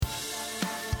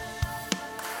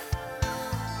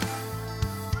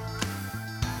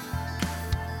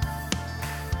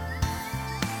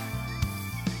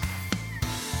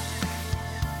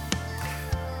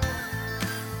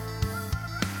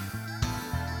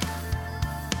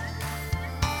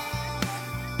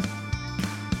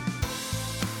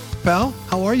Kapow.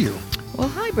 How are you? Well,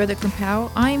 hi, Brother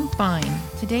Kapow. I'm fine.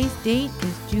 Today's date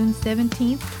is June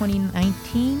 17th,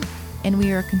 2019, and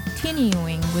we are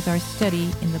continuing with our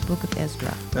study in the book of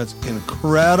Ezra. That's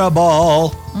incredible.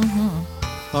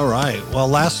 Mm-hmm. All right. Well,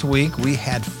 last week we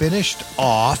had finished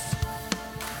off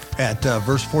at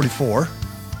verse 44.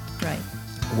 Right.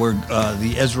 Where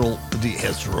the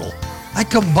Ezra. I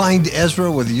combined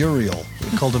Ezra with Uriel.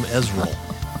 We called him Ezra.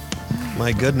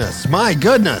 My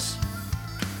goodness.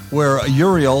 Where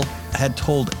Uriel had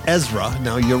told Ezra,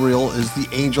 now Uriel is the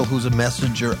angel who's a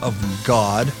messenger of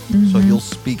God, so he'll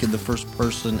speak in the first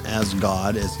person as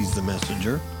God, as he's the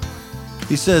messenger.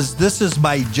 He says, "This is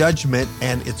my judgment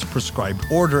and its prescribed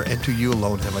order, and to you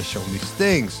alone have I shown these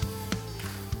things."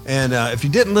 And if you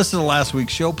didn't listen to last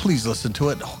week's show, please listen to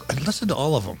it. And listen to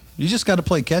all of them. You just got to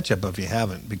play catch-up if you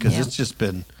haven't, because it's just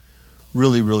been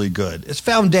really, really good. It's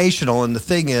foundational, and the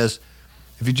thing is,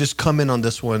 if you just come in on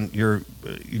this one, you're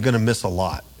going to miss a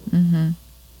lot. Mm-hmm.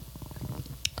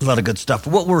 A lot of good stuff.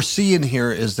 What we're seeing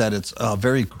here is that it's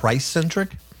very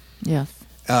Christ-centric. Yes.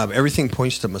 Everything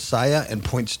points to Messiah and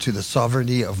points to the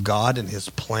sovereignty of God and his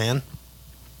plan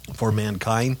for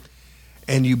mankind.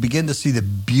 And you begin to see the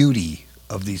beauty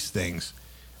of these things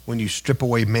when you strip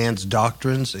away man's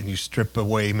doctrines and you strip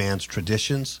away man's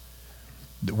traditions,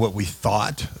 what we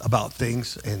thought about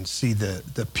things, and see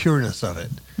the pureness of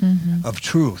it, of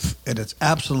truth. And it's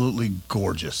absolutely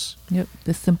gorgeous. Yep.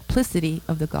 The simplicity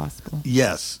of the gospel.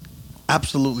 Yes.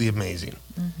 Absolutely amazing.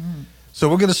 So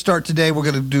we're going to start today.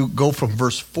 We're going to go from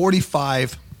verse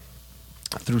 45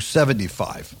 through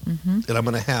 75. And I'm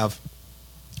going to have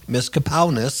Miss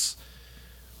Kapownis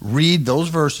read those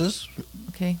verses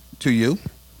to you.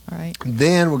 All right.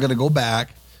 Then we're going to go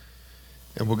back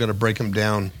and we're going to break them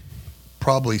down,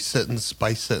 probably sentence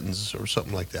by sentence or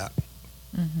something like that.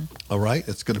 All right?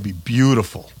 It's going to be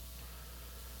beautiful.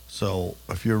 So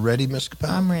if you're ready, Miss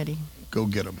Kapownis, I'm ready. Go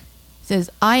get them. It says,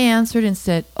 "I answered and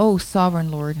said, O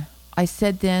sovereign Lord, I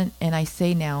said then and I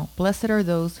say now, blessed are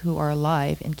those who are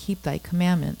alive and keep thy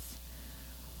commandments.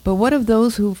 But what of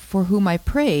those for whom I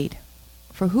prayed?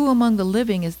 For who among the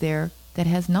living is there that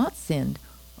has not sinned,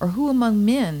 or who among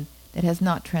men that has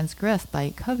not transgressed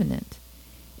thy covenant?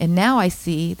 And now I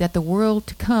see that the world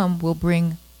to come will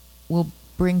bring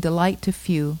delight to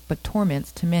few, but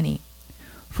torments to many.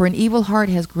 For an evil heart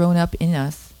has grown up in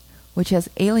us, which has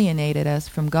alienated us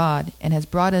from God, and has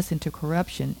brought us into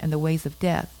corruption and the ways of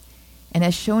death, and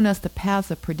has shown us the paths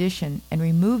of perdition, and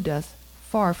removed us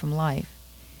far from life.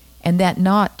 And that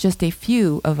not just a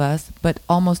few of us, but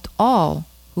almost all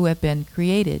who have been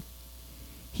created."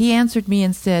 He answered me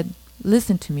and said,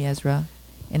 "Listen to me, Ezra,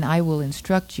 and I will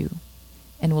instruct you,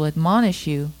 and will admonish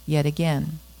you yet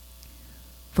again.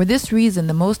 For this reason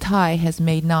the Most High has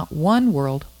made not one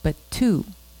world, but two.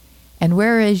 And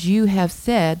whereas you have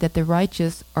said that the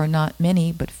righteous are not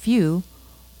many, but few,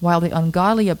 while the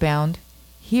ungodly abound,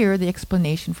 hear the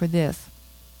explanation for this.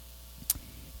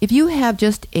 If you have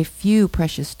just a few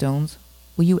precious stones,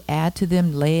 will you add to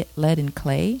them lead and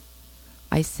clay?"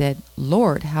 I said,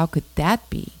 "Lord, how could that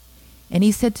be?" And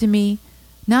he said to me,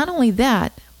 "Not only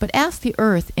that, but ask the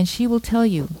earth, and she will tell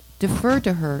you. Defer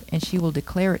to her, and she will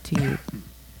declare it to you.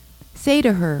 Say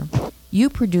to her, you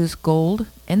produce gold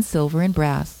and silver and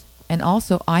brass, and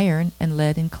also iron and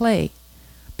lead and clay.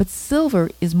 But silver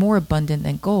is more abundant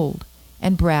than gold,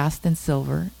 and brass than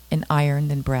silver, and iron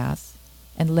than brass,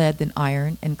 and lead than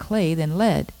iron, and clay than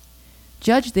lead.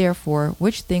 Judge therefore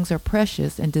which things are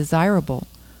precious and desirable,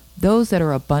 those that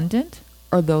are abundant,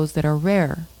 or those that are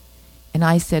rare." And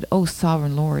I said, "O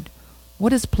sovereign Lord,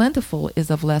 what is plentiful is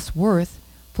of less worth,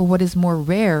 for what is more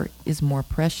rare is more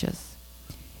precious."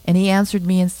 And he answered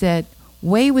me and said,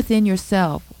 "Weigh within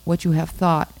yourself what you have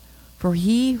thought, for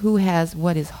he who has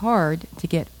what is hard to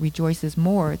get rejoices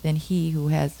more than he who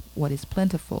has what is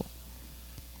plentiful.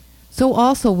 So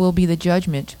also will be the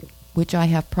judgment which I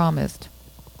have promised.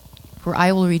 For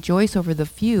I will rejoice over the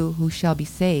few who shall be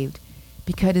saved,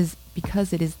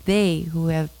 because it is they who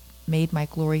have made my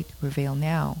glory to prevail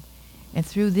now, and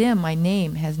through them my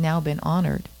name has now been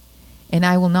honored. And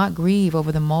I will not grieve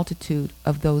over the multitude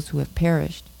of those who have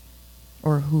perished,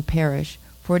 or who perish,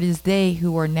 for it is they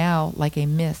who are now like a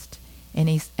mist, and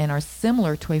are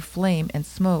similar to a flame and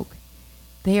smoke.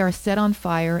 They are set on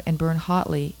fire and burn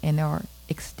hotly, and are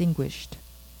extinguished."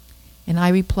 And I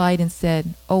replied and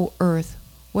said, "O earth,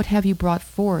 what have you brought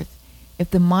forth, if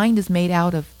the mind is made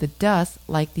out of the dust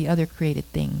like the other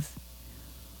created things?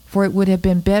 For it would have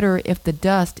been better if the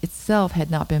dust itself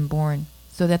had not been born,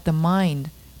 so that the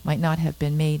mind might not have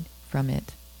been made from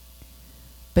it.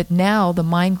 But now the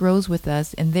mind grows with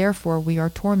us, and therefore we are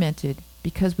tormented,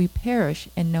 because we perish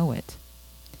and know it.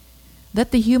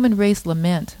 Let the human race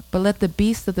lament, but let the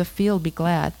beasts of the field be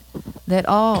glad. Let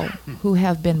all who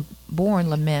have been born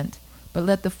lament, but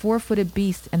let the four-footed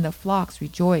beasts and the flocks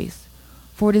rejoice.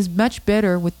 For it is much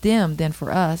better with them than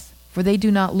for us, for they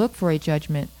do not look for a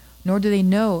judgment, nor do they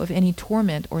know of any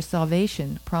torment or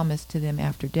salvation promised to them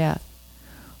after death.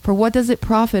 For what does it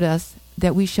profit us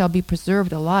that we shall be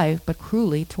preserved alive, but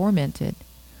cruelly tormented?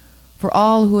 For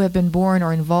all who have been born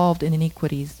are involved in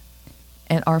iniquities,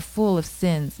 and are full of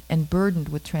sins, and burdened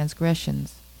with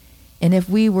transgressions. And if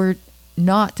we were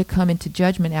not to come into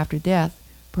judgment after death,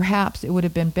 perhaps it would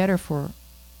have been better for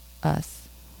us.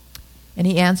 And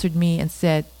he answered me and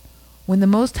said, When the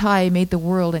Most High made the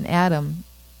world and Adam,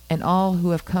 and all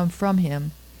who have come from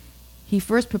him, he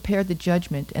first prepared the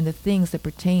judgment and the things that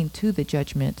pertain to the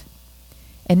judgment.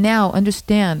 And now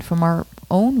understand from our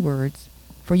own words,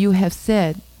 for you have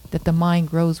said that the mind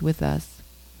grows with us.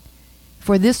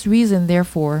 For this reason,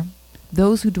 therefore,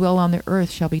 those who dwell on the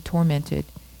earth shall be tormented,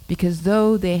 because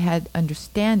though they had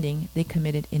understanding, they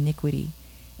committed iniquity.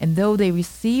 And though they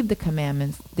received the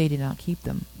commandments, they did not keep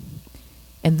them.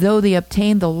 And though they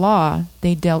obtained the law,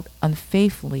 they dealt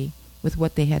unfaithfully with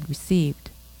what they had received.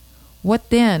 What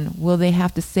then will they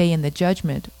have to say in the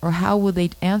judgment, or how will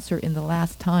they answer in the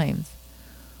last times?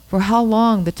 For how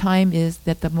long the time is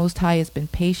that the Most High has been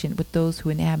patient with those who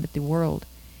inhabit the world,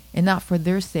 and not for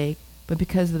their sake, but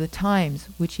because of the times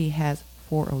which he has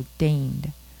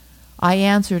foreordained. I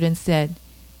answered and said,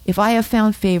 If I have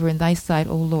found favor in thy sight,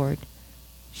 O Lord,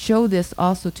 show this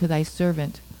also to thy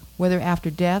servant, whether after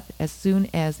death, as soon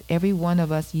as every one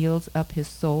of us yields up his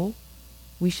soul,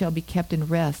 we shall be kept in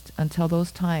rest until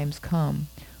those times come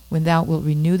when thou wilt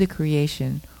renew the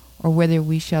creation, or whether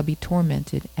we shall be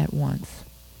tormented at once.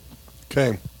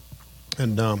 Okay.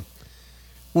 And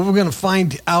what we're going to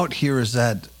find out here is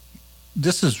that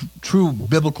this is true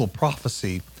biblical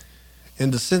prophecy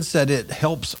in the sense that it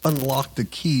helps unlock the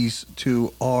keys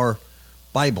to our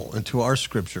Bible and to our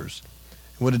scriptures.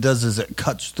 And what it does is it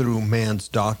cuts through man's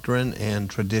doctrine and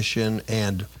tradition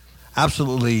and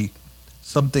absolutely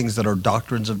some things that are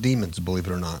doctrines of demons, believe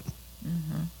it or not.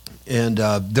 Mm-hmm. And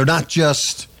they're not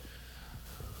just,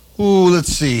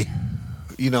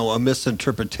 a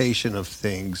misinterpretation of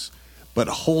things, but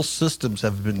whole systems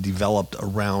have been developed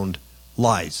around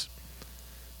lies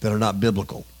that are not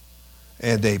biblical.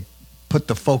 And they put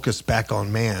the focus back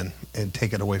on man and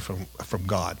take it away from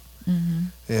God. Mm-hmm.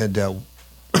 And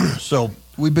so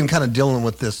we've been kind of dealing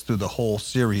with this through the whole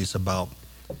series about,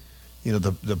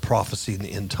 the prophecy in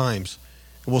the end times.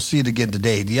 We'll see it again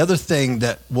today. The other thing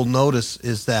that we'll notice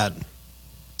is that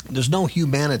there's no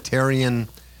humanitarian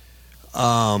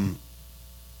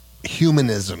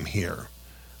humanism here,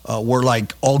 where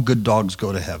like all good dogs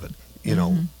go to heaven.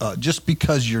 Just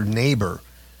because your neighbor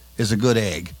is a good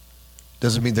egg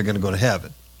doesn't mean they're going to go to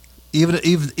heaven. Even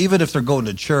if they're going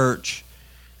to church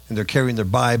and they're carrying their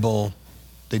Bible,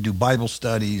 they do Bible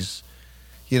studies,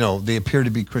 they appear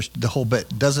to be Christian, the whole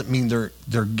bit doesn't mean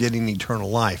they're getting eternal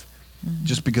life. Mm-hmm.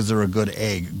 Just because they're a good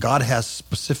egg. God has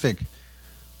specific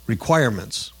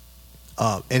requirements,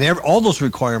 and all those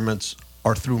requirements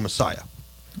are through Messiah.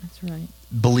 That's right.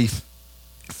 Belief,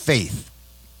 faith,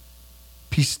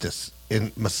 pistis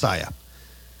in Messiah,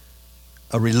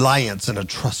 a reliance and a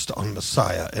trust on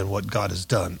Messiah and what God has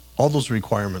done. All those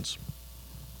requirements,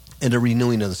 and a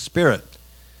renewing of the Spirit.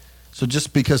 So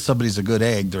just because somebody's a good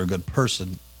egg, they're a good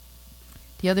person.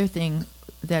 The other thing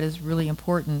that is really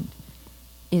important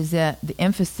is that the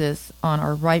emphasis on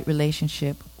our right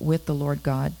relationship with the Lord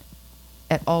God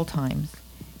at all times,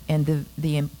 and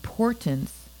the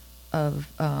importance of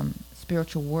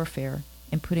spiritual warfare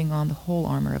and putting on the whole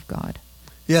armor of God.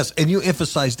 Yes, and you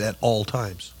emphasized at all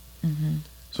times. Mm-hmm.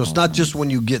 So it's not just when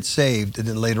you get saved and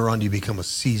then later on you become a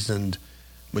seasoned,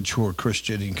 mature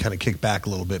Christian and you kind of kick back a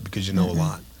little bit because you know a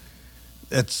lot.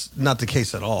 That's not the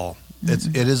case at all.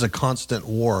 Mm-hmm. It is a constant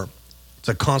war. It's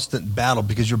a constant battle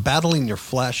because you're battling your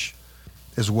flesh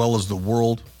as well as the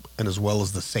world and as well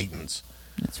as the Satans.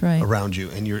 That's right. Around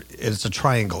you. And it's a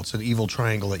triangle. It's an evil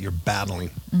triangle that you're battling.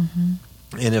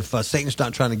 Mm-hmm. And if Satan's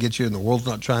not trying to get you and the world's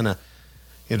not trying to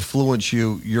influence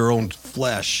you, your own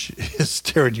flesh is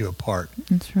tearing you apart.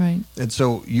 That's right. And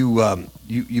so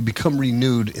you become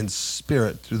renewed in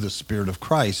spirit through the Spirit of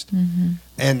Christ. Mm-hmm.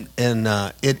 And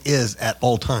it is at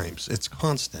all times. It's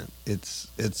constant.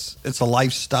 It's a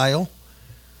lifestyle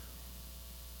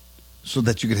so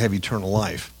that you can have eternal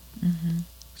life. Mm-hmm.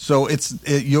 So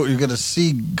you're going to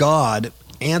see God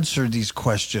answer these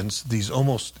questions, these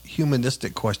almost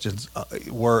humanistic questions,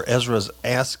 where Ezra's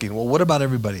asking, well, what about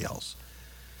everybody else?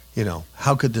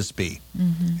 How could this be?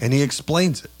 Mm-hmm. And he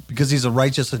explains it because he's a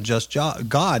righteous and just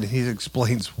God. He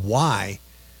explains why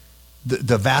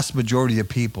the vast majority of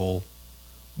people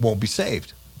won't be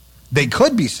saved. They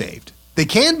could be saved. They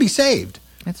can be saved.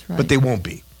 That's right. But they won't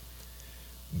be.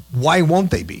 Why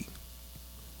won't they be?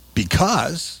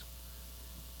 Because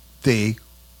they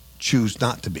choose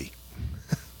not to be.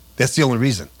 That's the only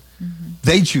reason. Mm-hmm.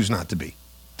 They choose not to be.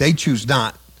 They choose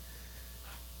not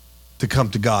to come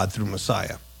to God through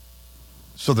Messiah.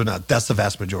 So they're not. That's the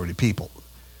vast majority of people.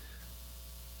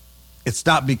 It's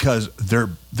not because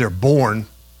they're born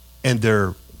and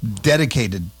they're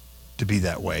dedicated to be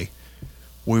that way.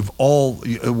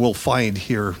 We'll find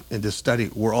here in this study,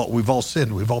 we've all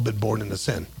sinned. We've all been born into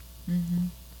sin. Mm-hmm.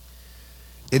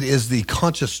 It is the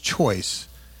conscious choice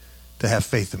to have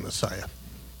faith in Messiah.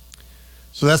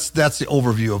 So that's the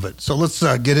overview of it. So let's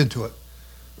get into it.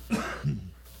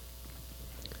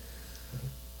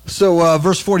 So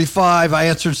verse 45, I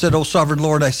answered and said, O sovereign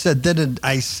Lord, I said then and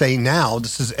I say now,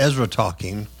 this is Ezra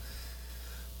talking,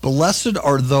 blessed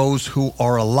are those who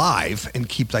are alive and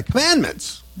keep thy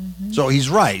commandments. Mm-hmm. So he's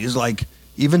right. He's like,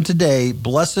 even today,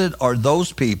 blessed are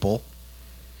those people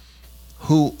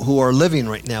who are living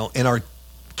right now and are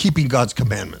keeping God's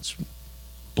commandments.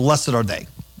 Blessed are they.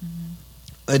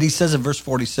 Mm-hmm. And he says in verse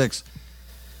 46,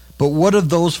 but what of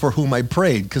those for whom I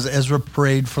prayed? Because Ezra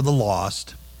prayed for the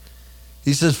lost.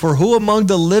 He says, for who among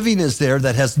the living is there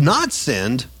that has not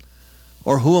sinned,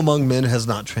 or who among men has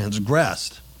not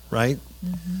transgressed? Right?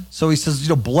 Mm-hmm. So he says,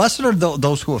 blessed are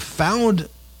those who have found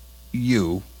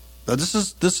you. Now this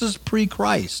is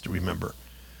pre-Christ, remember.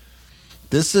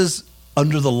 This is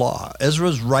under the law.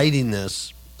 Ezra's writing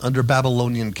this under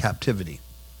Babylonian captivity,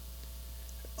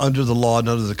 under the law and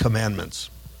under the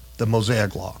commandments, the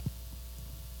Mosaic law.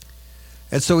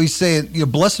 And so he's saying,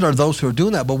 blessed are those who are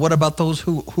doing that, but what about those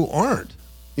who aren't?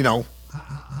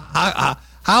 How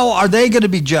are they going to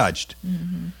be judged?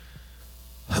 Mm-hmm.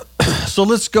 So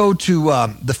let's go to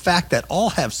the fact that all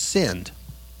have sinned.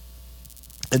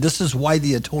 And this is why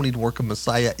the atoning work of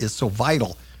Messiah is so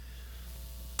vital.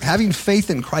 Having faith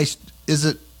in Christ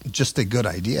isn't just a good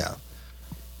idea.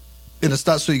 And it's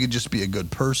not so you can just be a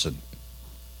good person.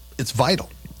 It's vital.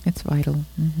 It's vital.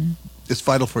 Mm-hmm. It's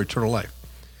vital for eternal life.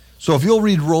 So if you'll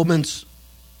read Romans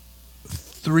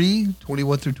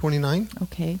 3:21 through 29.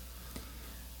 Okay.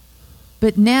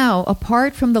 But now,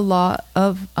 apart from the law,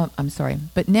 the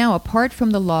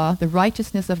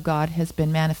righteousness of God has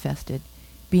been manifested,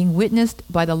 being witnessed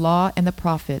by the law and the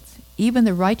prophets, even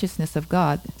the righteousness of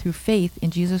God through faith in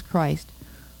Jesus Christ,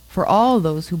 for all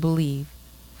those who believe,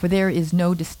 for there is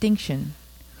no distinction.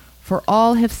 For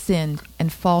all have sinned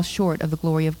and fall short of the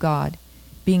glory of God,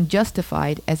 being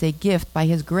justified as a gift by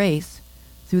his grace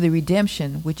through the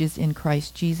redemption which is in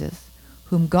Christ Jesus,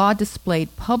 whom God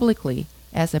displayed publicly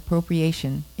as a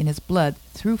propitiation in his blood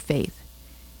through faith.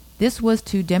 This was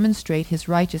to demonstrate his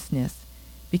righteousness,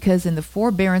 because in the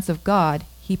forbearance of God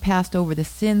he passed over the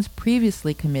sins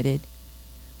previously committed,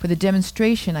 for the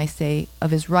demonstration, I say,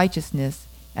 of his righteousness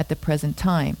at the present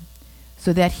time,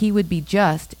 so that he would be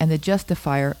just and the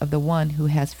justifier of the one who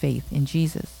has faith in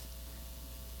Jesus.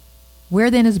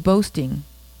 Where then is boasting?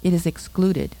 It is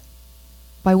excluded.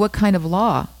 By what kind of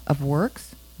law? Of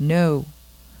works? No,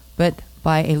 but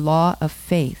by a law of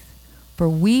faith. For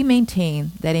we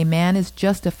maintain that a man is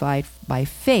justified by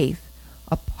faith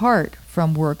apart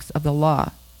from works of the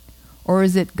law. Or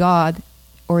is God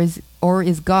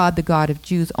the God of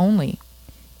Jews only?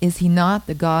 Is he not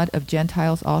the God of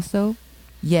Gentiles also?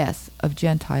 Yes, of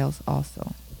Gentiles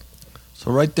also.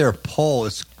 So right there, Paul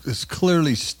is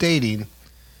clearly stating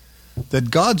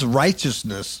that God's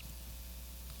righteousness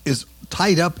is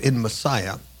tied up in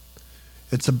Messiah.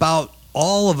 It's about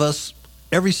all of us,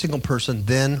 every single person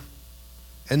then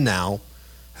and now,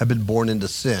 have been born into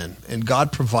sin, and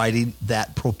God providing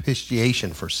that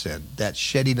propitiation for sin, that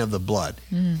shedding of the blood.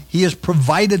 He has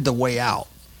provided the way out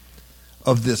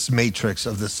of this matrix,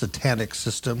 of this satanic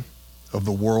system of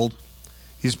the world.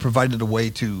 He's provided a way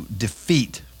to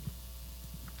defeat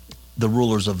the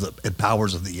rulers and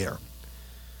powers of the air.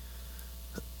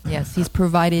 Yes, he's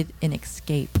provided an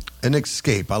escape. An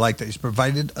escape. I like that. He's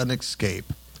provided an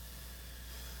escape.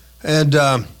 And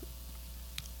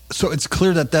so it's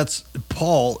clear that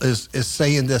Paul is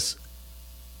saying this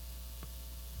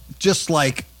just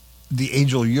like the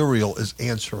angel Uriel is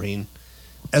answering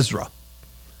Ezra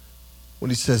when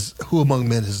he says, who among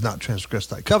men has not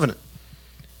transgressed thy covenant?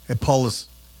 And Paul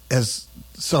has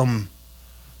some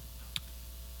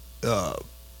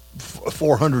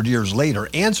 400 years later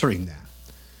answering that.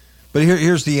 But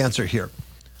here's the answer here.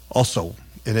 Also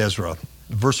in Ezra,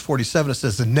 verse 47, it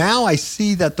says, and now I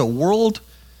see that the world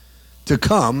to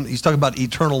come, he's talking about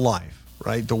eternal life,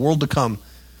 right? The world to come,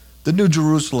 the new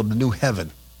Jerusalem, the new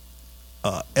heaven,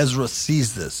 Ezra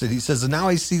sees this. And he says, and now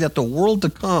I see that the world to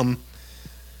come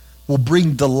will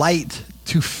bring delight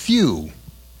to few,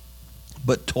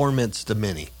 but torments to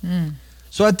many.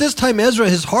 So at this time, Ezra,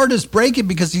 his heart is breaking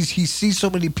because he sees so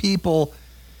many people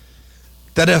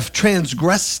that have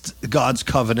transgressed God's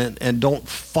covenant and don't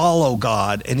follow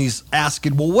God. And he's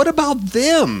asking, well, what about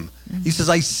them? He says,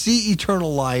 I see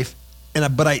eternal life,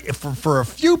 but for a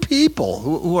few people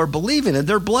who are believing and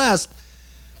they're blessed,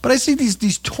 but I see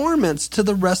these torments to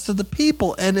the rest of the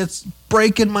people, and it's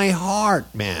breaking my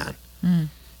heart, man.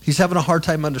 He's having a hard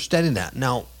time understanding that.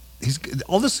 Now,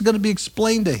 all this is going to be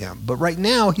explained to him, but right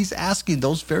now he's asking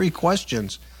those very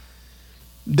questions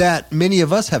that many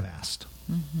of us have asked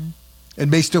and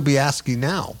may still be asking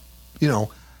now. You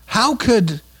know, how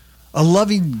could a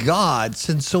loving God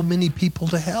send so many people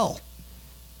to hell?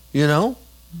 You know?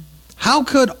 How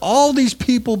could all these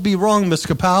people be wrong, Ms.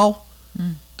 Kapow?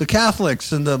 The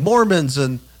Catholics and the Mormons,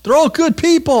 and they're all good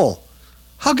people.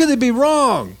 How could they be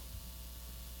wrong?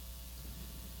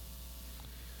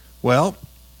 Well,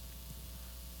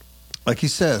 like he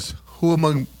says, who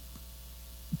among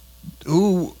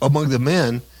the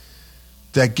men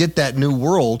that get that new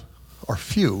world are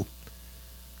few,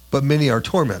 but many are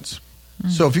torments.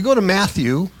 So if you go to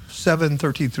Matthew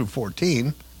 7:13 through 14,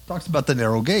 it talks about the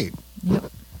narrow gate.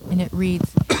 Yep. And it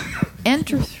reads,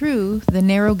 enter through the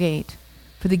narrow gate,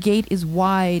 for the gate is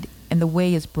wide and the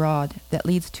way is broad that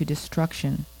leads to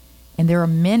destruction, and there are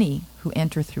many who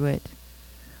enter through it.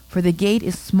 For the gate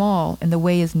is small and the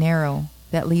way is narrow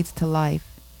that leads to life,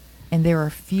 and there are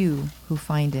few who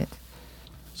find it.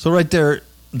 So right there,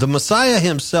 the Messiah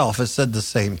himself has said the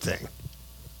same thing.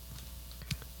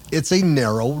 It's a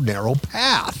narrow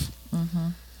path.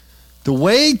 The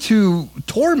way to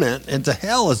torment and to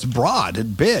hell is broad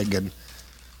and big, and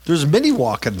there's many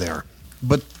walking there.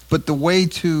 But the way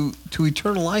to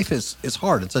eternal life is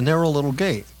hard. It's a narrow little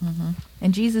gate.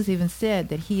 And Jesus even said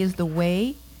that he is the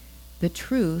way, the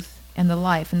truth, and the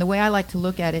life. And the way I like to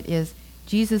look at it is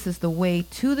Jesus is the way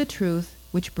to the truth,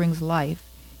 which brings life.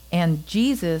 And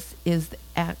Jesus is the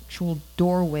actual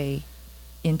doorway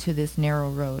into this narrow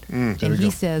road. And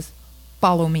he says,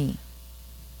 follow me.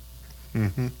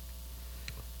 The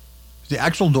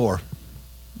actual door.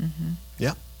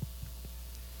 Yeah.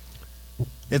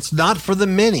 It's not for the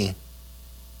many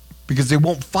because they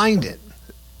won't find it.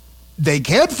 They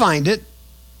can find it.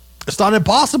 It's not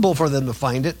impossible for them to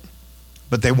find it,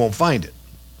 but they won't find it.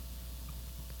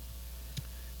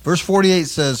 Verse 48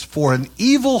 says, for an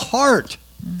evil heart,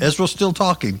 Ezra's still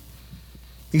talking.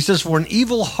 He says, for an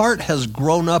evil heart has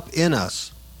grown up in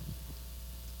us,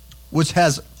 which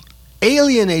has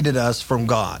alienated us from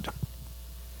God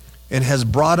and has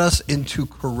brought us into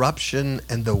corruption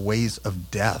and the ways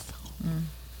of death,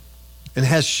 and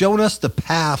has shown us the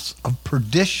paths of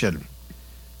perdition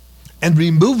and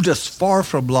removed us far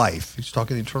from life. He's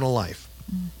talking eternal life.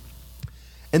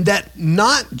 And that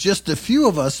not just a few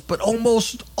of us, but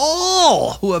almost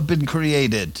all who have been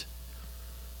created.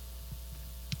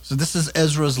 So this is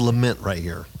Ezra's lament right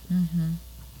here.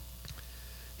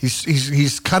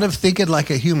 He's kind of thinking like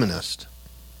a humanist.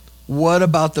 What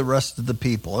about the rest of the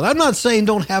people? And I'm not saying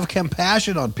don't have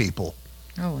compassion on people.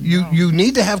 Oh, no. You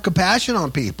need to have compassion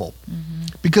on people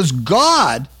because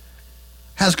God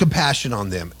has compassion on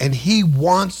them, and he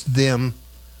wants them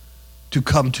to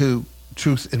come to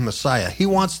truth in Messiah. He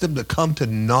wants them to come to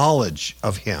knowledge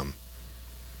of him.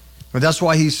 And that's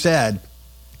why he said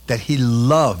that he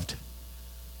loved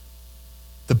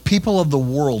the people of the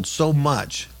world so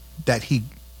much that he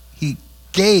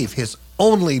gave his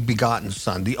only begotten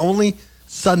son, the only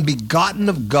son begotten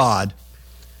of God.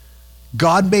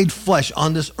 God made flesh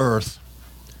on this earth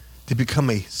to become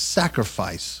a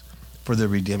sacrifice for their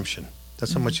redemption.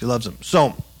 That's how much he loves them.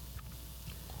 So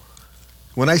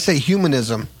when I say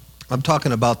humanism, I'm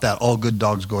talking about that all good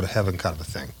dogs go to heaven kind of a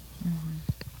thing.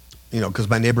 You know, because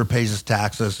my neighbor pays his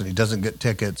taxes and he doesn't get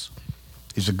tickets.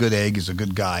 He's a good egg. He's a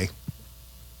good guy.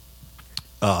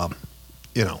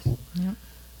 You know,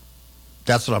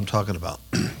 that's what I'm talking about.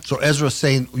 So Ezra's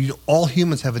saying, all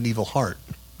humans have an evil heart.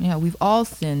 Yeah, we've all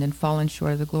sinned and fallen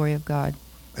short of the glory of God.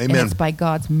 Amen. And it's by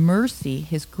God's mercy,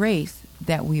 his grace,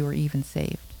 that we were even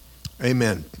saved.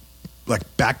 Amen.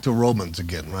 Like back to Romans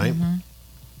again, right?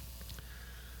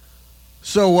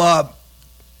 So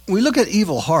we look at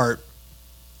evil heart.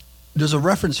 There's a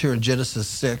reference here in Genesis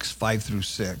 6, 5 through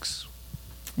 6.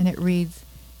 And it reads,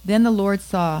 then the Lord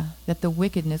saw that the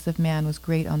wickedness of man was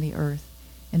great on the earth,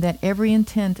 and that every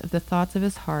intent of the thoughts of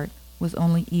his heart was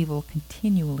only evil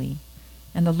continually.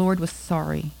 And the Lord was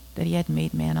sorry that he had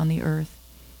made man on the earth,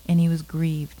 and he was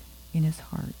grieved in his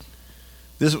heart.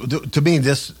 For me,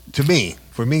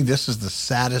 this is the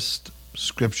saddest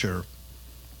scripture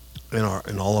in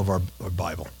all of our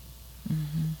Bible.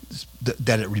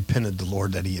 That it repented the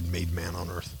Lord that he had made man on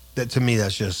earth. That to me,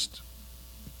 that's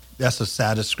the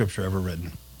saddest scripture ever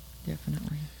written.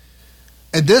 Definitely.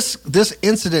 And this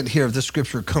incident here of this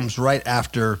scripture comes right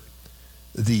after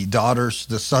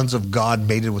the sons of God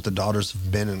mated with the daughters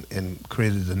of men and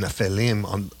created the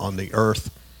Nephilim on the earth,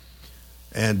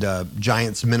 and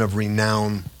giants, men of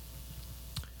renown,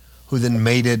 who then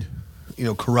mated,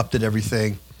 corrupted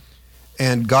everything.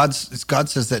 And God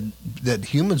says that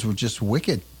humans were just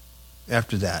wicked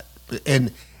after that.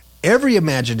 And every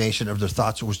imagination of their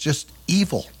thoughts was just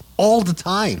evil all the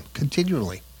time,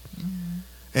 continually.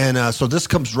 And so this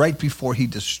comes right before he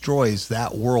destroys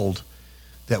that world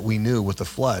that we knew with the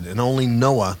flood. And only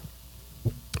Noah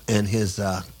and his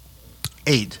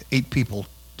eight people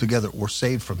together were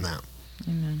saved from that.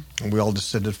 Amen. And we all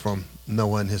descended from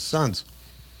Noah and his sons.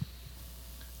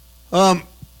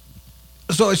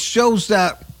 So it shows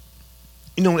that,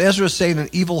 Ezra is saying an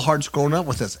evil heart's grown up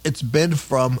with this. It's been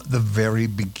from the very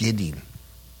beginning.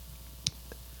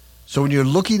 So when you're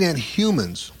looking at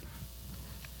humans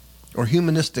or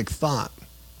humanistic thought,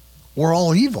 we're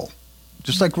all evil.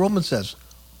 Just like Romans says,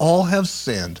 all have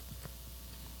sinned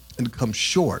and come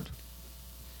short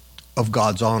of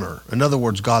God's honor. In other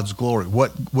words, God's glory,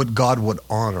 what God would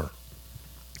honor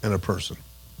in a person.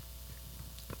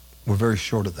 We're very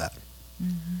short of that.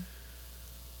 Mm-hmm.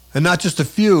 And not just a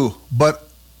few, but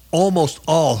almost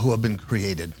all who have been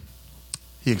created,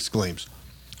 he exclaims.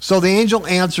 So the angel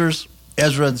answers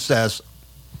Ezra and says,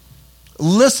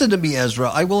 listen to me, Ezra.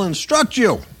 I will instruct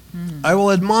you. Mm-hmm. I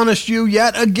will admonish you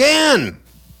yet again.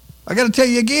 I got to tell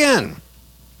you again.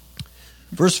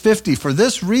 Verse 50, for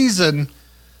this reason,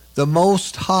 the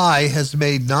Most High has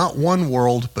made not one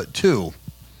world, but two.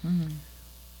 Mm-hmm.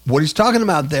 What he's talking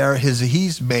about there is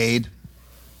he's made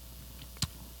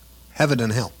heaven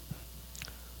and hell,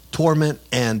 torment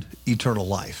and eternal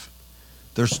life.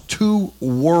 There's two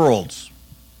worlds.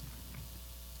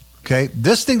 Okay?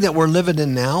 This thing that we're living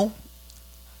in now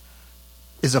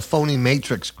is a phony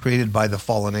matrix created by the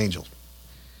fallen angels.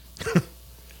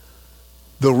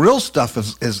 The real stuff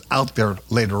is out there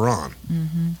later on.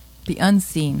 Mm-hmm. The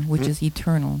unseen, which is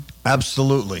eternal.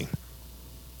 Absolutely.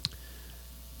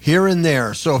 Here and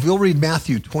there. So if you'll read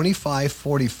Matthew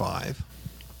 25:45.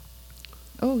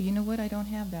 Oh, you know what? I don't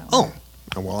have that one.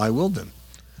 Oh, well, I will then.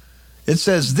 It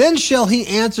says, then shall he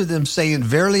answer them, saying,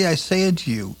 verily I say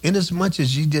unto you, inasmuch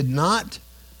as ye did not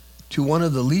to one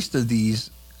of the least of these,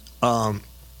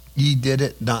 ye did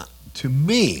it not to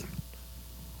me.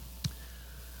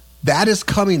 That is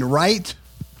coming right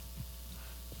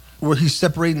where he's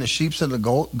separating the sheep and the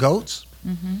goats.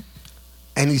 Mm-hmm.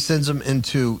 And he sends them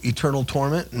into eternal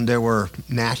torment, and there were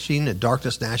gnashing, a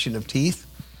darkness gnashing of teeth.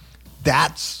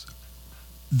 That's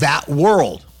that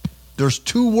world. There's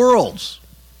two worlds.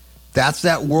 That's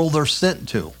that world they're sent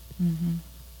to.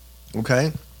 Mm-hmm.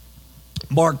 Okay?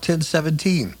 Mark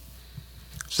 10:17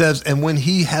 says, and when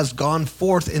he has gone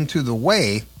forth into the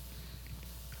way,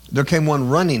 there came one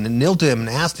running and knelt to him and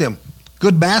asked him,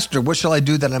 good master, what shall I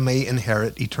do that I may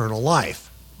inherit eternal life?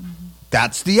 Mm-hmm.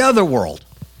 That's the other world.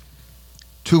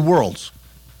 Two worlds.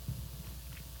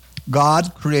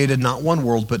 God created not one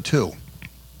world, but two.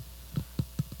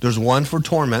 There's one for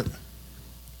torment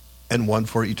and one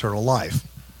for eternal life.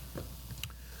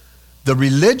 The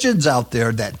religions out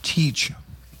there that teach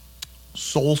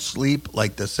soul sleep,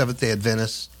 like the Seventh-day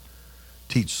Adventists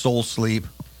teach soul sleep,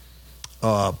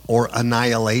 or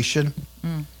annihilation.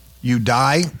 You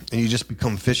die and you just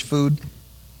become fish food,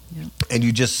 and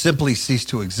you just simply cease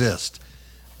to exist.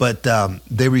 But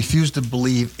they refuse to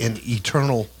believe in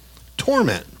eternal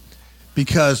torment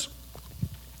because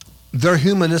their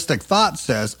humanistic thought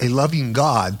says a loving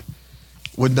God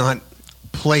would not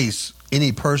place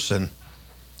any person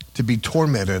to be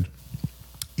tormented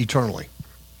eternally.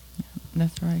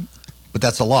 That's right. But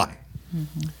that's a lie.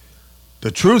 Mm-hmm.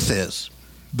 The truth is,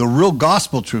 the real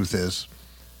gospel truth is,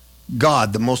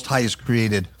 God, the Most High, has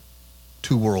created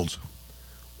two worlds.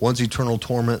 One's eternal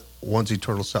torment, one's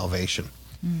eternal salvation.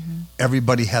 Mm-hmm.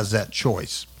 Everybody has that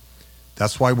choice.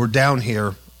 That's why we're down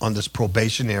here on this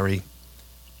probationary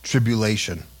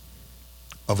tribulation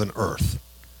of an earth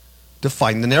to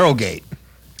find the narrow gate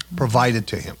provided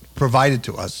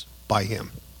to us by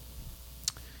him.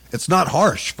 It's not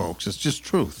harsh, folks. It's just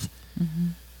truth. Mm-hmm.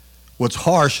 What's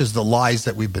harsh is the lies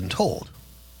that we've been told.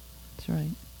 That's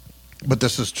right. But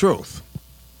this is truth.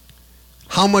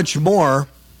 How much more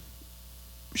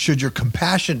should your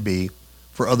compassion be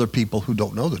for other people who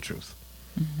don't know the truth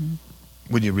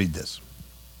when you read this?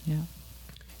 Yeah.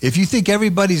 If you think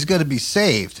everybody's going to be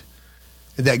saved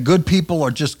that good people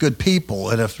are just good people,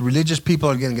 and if religious people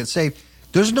are going to get saved,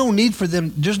 there's no need for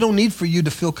them. There's no need for you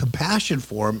to feel compassion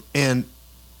for them and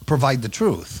provide the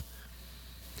truth.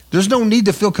 There's no need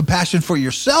to feel compassion for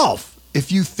yourself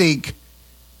if you think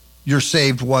you're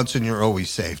saved once and you're always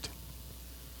saved,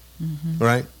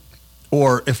 right?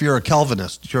 Or if you're a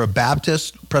Calvinist, you're a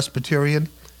Baptist, Presbyterian,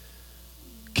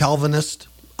 Calvinist,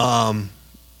 doctrine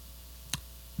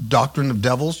of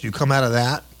devils, you come out of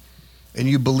that and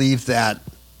you believe that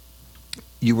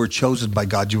you were chosen by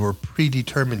God, you were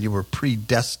predetermined, you were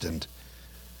predestined,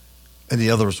 and the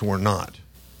others were not.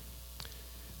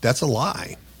 That's a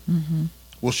lie.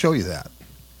 We'll show you that.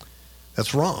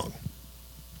 That's wrong.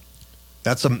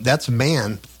 That's a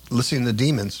man listening to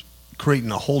demons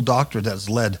creating a whole doctrine that's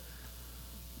led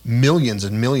millions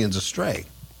and millions astray.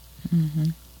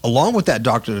 Along with that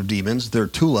doctrine of demons, they're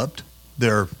tuliped,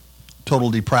 they're total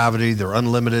depravity, they're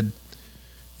unlimited,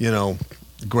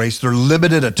 grace, they're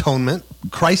limited atonement.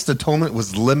 Christ's atonement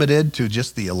was limited to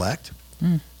just the elect,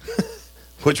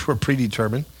 which were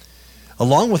predetermined.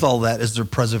 Along with all that is their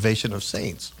preservation of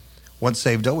saints. Once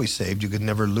saved, always saved. You could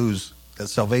never lose that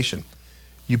salvation.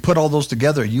 You put all those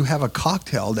together, you have a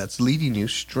cocktail that's leading you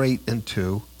straight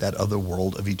into that other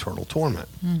world of eternal torment.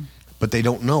 But they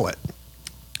don't know it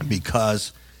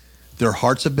because their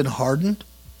hearts have been hardened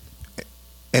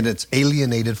and it's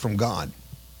alienated from God.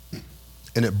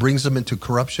 And it brings them into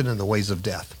corruption and the ways of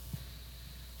death.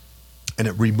 And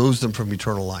it removes them from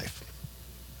eternal life.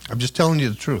 I'm just telling you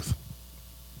the truth.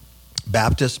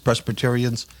 Baptists,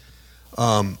 Presbyterians,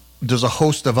 there's a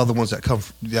host of other ones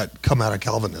that come out of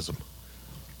Calvinism.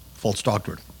 False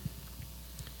doctrine.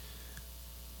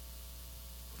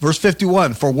 Verse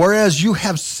 51, for whereas you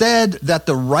have said that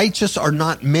the righteous are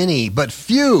not many, but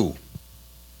few,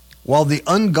 while the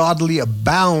ungodly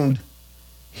abound,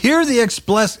 hear the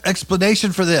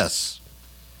explanation for this.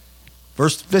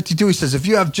 Verse 52, he says, if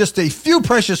you have just a few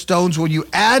precious stones, will you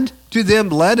add to them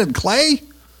lead and clay?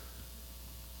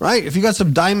 Right? If you got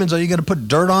some diamonds, are you going to put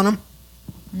dirt on them?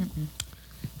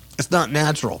 It's not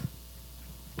natural.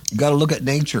 You got to look at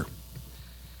nature.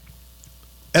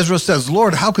 Ezra says,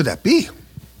 Lord, how could that be?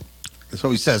 And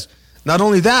so he says, not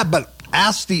only that, but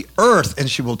ask the earth and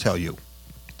she will tell you.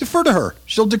 Defer to her.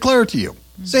 She'll declare it to you.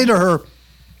 Say to her,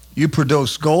 you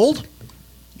produce gold,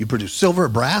 you produce silver,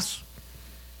 brass,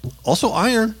 also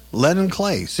iron, lead, and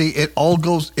clay. See, it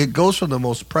goes from the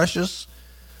most precious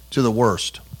to the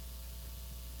worst.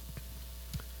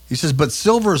 He says, but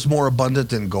silver is more abundant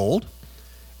than gold,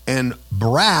 and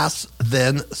brass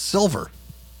than silver,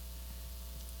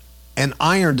 and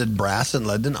iron than brass, and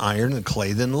lead than iron, and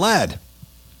clay than lead.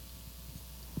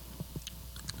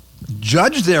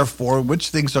 Judge, therefore, which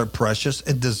things are precious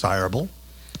and desirable,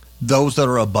 those that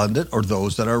are abundant or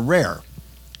those that are rare.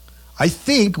 I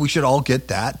think we should all get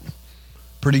that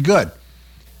pretty good.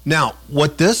 Now,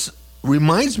 what this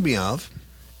reminds me of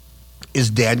is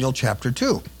Daniel chapter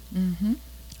 2.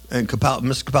 And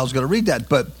Miss Capel's going to read that,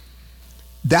 but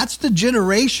that's the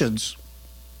generations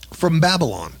from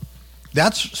Babylon.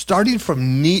 That's starting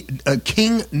from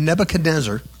King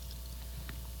Nebuchadnezzar,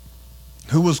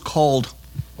 who was called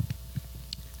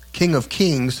King of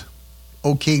Kings.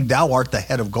 O King, thou art the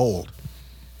head of gold.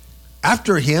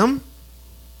 After him,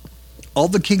 all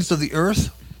the kings of the earth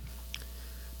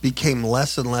became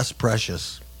less and less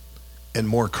precious and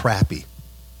more crappy.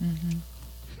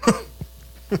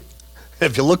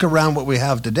 If you look around what we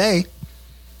have today,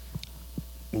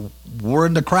 we're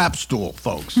in the crap stool,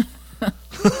 folks.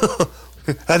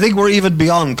 I think we're even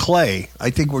beyond clay.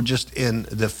 I think we're just in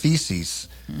the feces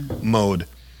mode.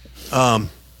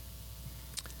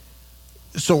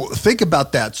 So think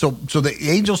about that. So the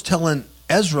angel's telling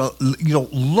Ezra,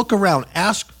 look around,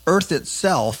 ask earth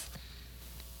itself,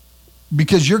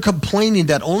 because you're complaining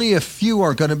that only a few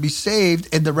are going to be saved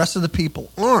and the rest of the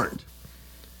people aren't.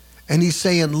 And he's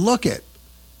saying, look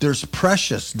there's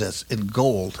preciousness in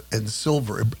gold and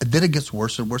silver. And then it gets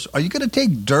worse and worse. Are you going to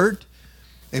take dirt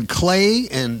and clay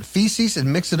and feces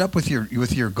and mix it up with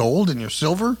your gold and your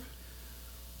silver?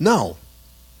 No.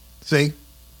 See?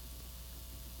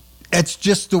 It's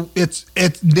just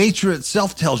it's nature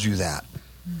itself tells you that.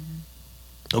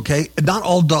 Okay? Not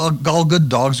all good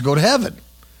dogs go to heaven.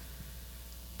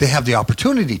 They have the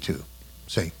opportunity to,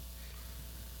 see?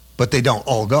 But they don't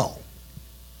all go.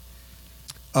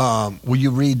 Will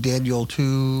you read Daniel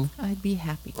 2? I'd be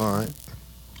happy to. All right.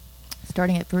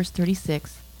 Starting at verse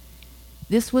 36.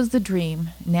 This was the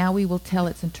dream. Now we will tell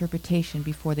its interpretation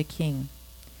before the king.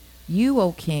 You,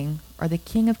 O king, are the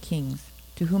King of kings,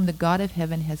 to whom the God of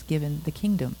heaven has given the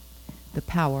kingdom, the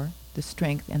power, the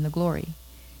strength, and the glory.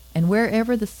 And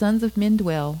wherever the sons of men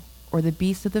dwell, or the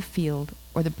beasts of the field,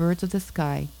 or the birds of the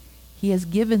sky. He has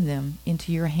given them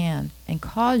into your hand and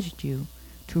caused you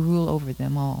to rule over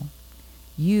them all.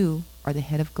 You are the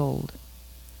head of gold.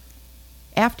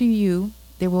 After you,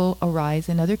 there will arise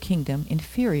another kingdom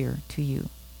inferior to you,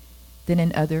 then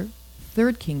another,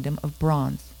 third kingdom of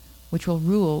bronze, which will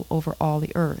rule over all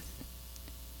the earth.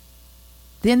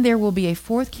 Then there will be a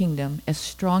fourth kingdom as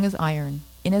strong as iron,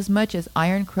 inasmuch as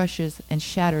iron crushes and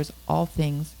shatters all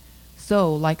things,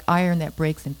 so, like iron that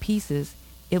breaks in pieces,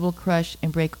 it will crush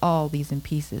and break all these in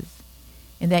pieces.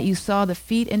 And that you saw the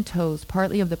feet and toes,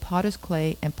 partly of the potter's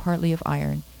clay and partly of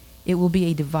iron, it will be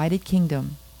a divided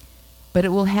kingdom. But it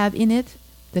will have in it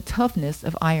the toughness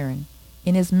of iron,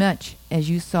 inasmuch as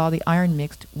you saw the iron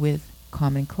mixed with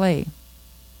common clay.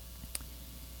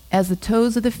 As the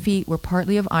toes of the feet were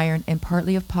partly of iron and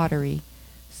partly of pottery,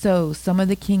 so some of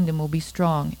the kingdom will be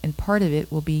strong, and part of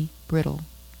it will be brittle.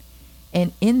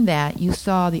 And in that you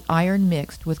saw the iron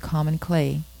mixed with common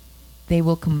clay. They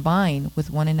will combine with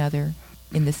one another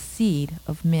in the seed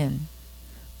of men,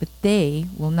 but they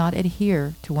will not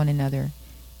adhere to one another,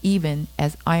 even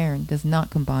as iron does not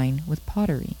combine with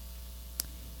pottery.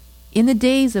 In the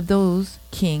days of those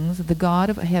kings, the God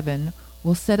of heaven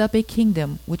will set up a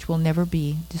kingdom which will never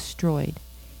be destroyed,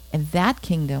 and that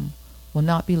kingdom will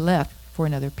not be left for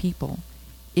another people.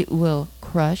 It will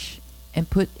crush and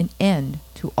put an end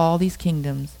to all these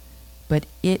kingdoms, but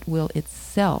it will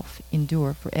itself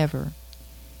endure forever.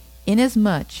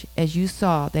 Inasmuch as you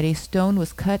saw that a stone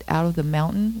was cut out of the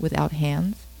mountain without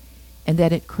hands, and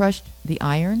that it crushed the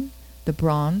iron, the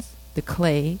bronze, the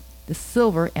clay, the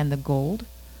silver, and the gold,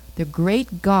 the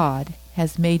great God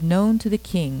has made known to the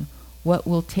king what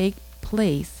will take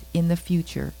place in the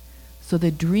future. So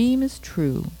the dream is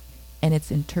true, and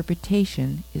its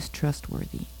interpretation is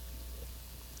trustworthy.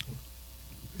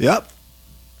 Yep.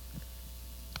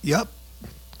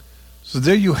 So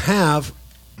there you have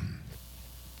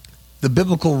the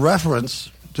biblical reference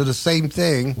to the same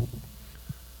thing,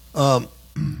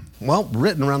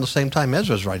 written around the same time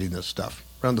Ezra's writing this stuff,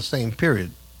 around the same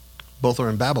period. Both are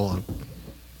in Babylon.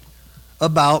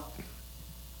 About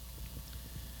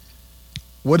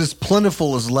what is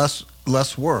plentiful is less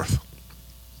worth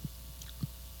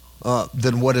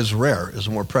than what is rare is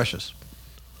more precious.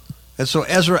 And so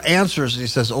Ezra answers and he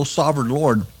says, O sovereign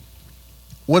Lord,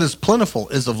 what is plentiful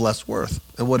is of less worth,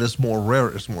 and what is more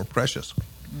rare is more precious.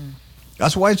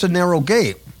 That's why it's a narrow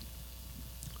gate.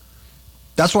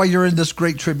 That's why you're in this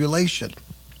great tribulation,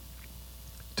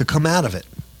 to come out of it.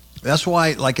 That's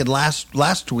why, like in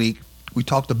last week, we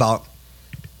talked about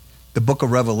the book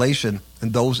of Revelation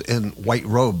and those in white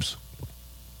robes.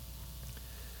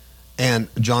 And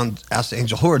John asked the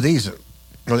angel, who are these?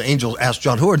 Or the angel asked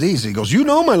John, who are these? He goes, you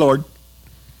know, my Lord.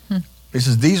 He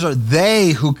says, these are they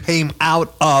who came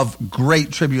out of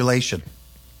great tribulation.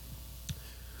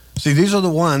 See, these are the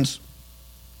ones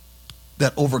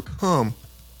that overcome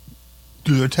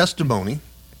through their testimony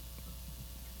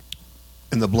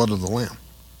in the blood of the Lamb.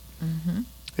 Mm-hmm.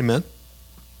 Amen?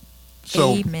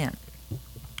 So, amen.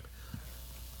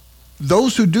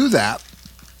 Those who do that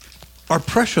are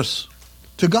precious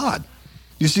to God.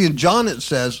 You see, in John it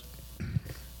says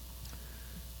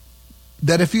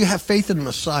that if you have faith in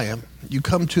Messiah, you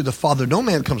come to the Father. No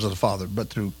man comes to the Father but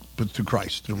through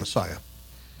Christ, through Messiah.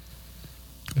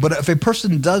 But if a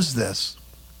person does this,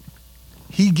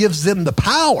 he gives them the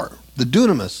power, the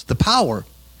dunamis, the power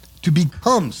to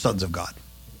become sons of God.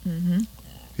 Mm-hmm.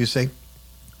 You see?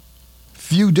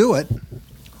 Few do it,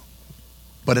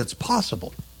 but it's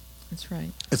possible. That's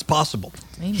right. It's possible.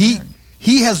 Amen.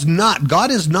 God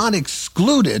has not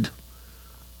excluded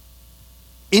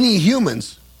any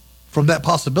humans from that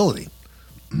possibility.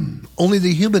 Only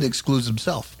the human excludes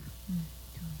himself.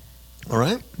 All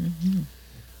right? Mm-hmm.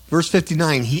 Verse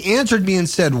 59, he answered me and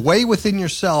said, weigh within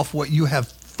yourself what you have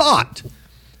thought,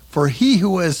 for he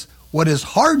who has what is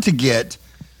hard to get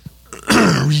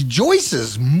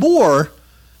rejoices more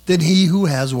than he who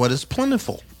has what is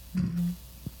plentiful. Mm-hmm.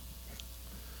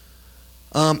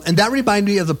 And that reminded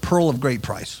me of the pearl of great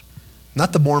price.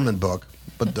 Not the Mormon book,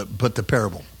 but the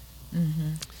parable.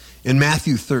 Mm-hmm. In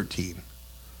Matthew 13,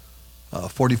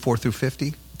 44 through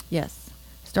 50. Yes.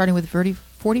 Starting with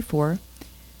 44.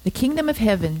 The kingdom of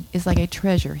heaven is like a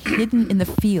treasure hidden in the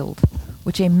field,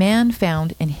 which a man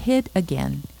found and hid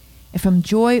again. And from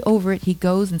joy over it he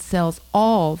goes and sells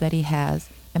all that he has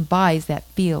and buys that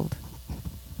field.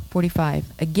 45.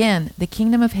 Again, the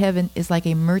kingdom of heaven is like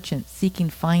a merchant seeking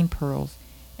fine pearls.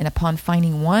 And upon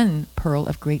finding one pearl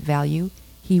of great value,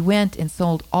 he went and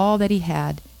sold all that he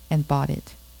had and bought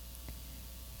it.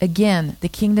 Again, the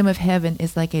kingdom of heaven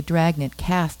is like a dragnet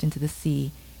cast into the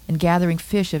sea and gathering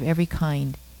fish of every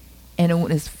kind. And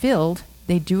when it is filled,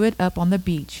 they drew it up on the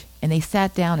beach, and they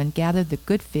sat down and gathered the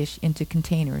good fish into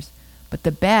containers, but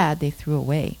the bad they threw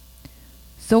away.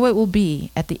 So it will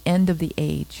be at the end of the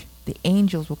age. The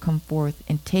angels will come forth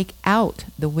and take out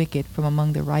the wicked from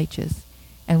among the righteous,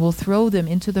 and will throw them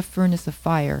into the furnace of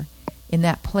fire. In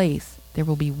that place there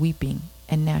will be weeping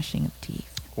and gnashing of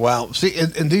teeth. Wow. See,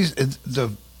 in these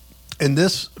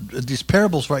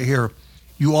parables right here,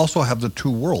 you also have the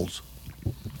two worlds.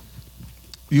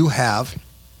 You have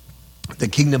the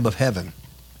kingdom of heaven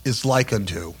is like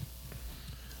unto,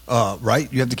 right?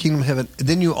 You have the kingdom of heaven. And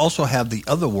then you also have the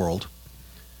other world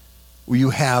where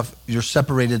you're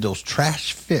separated those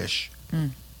trash fish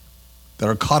that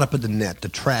are caught up in the net, the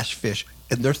trash fish,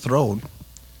 and they're thrown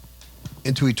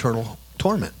into eternal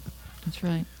torment. That's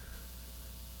right.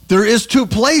 There is two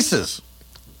places.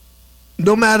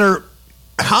 No matter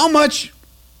how much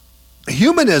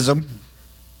humanism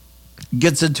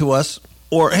gets into us,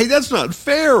 or, hey, that's not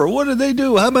fair, or what did they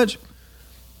do? How much?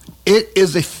 It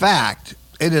is a fact,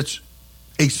 and it's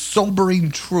a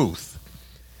sobering truth.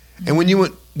 And when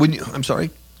you, I'm sorry?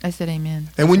 I said amen.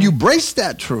 And when you embrace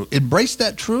that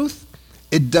truth,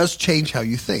 it does change how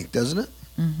you think, doesn't it?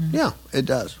 Mm-hmm. Yeah, it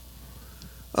does.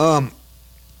 And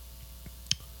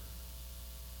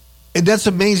that's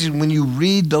amazing when you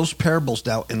read those parables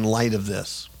now in light of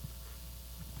this.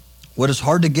 What is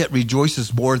hard to get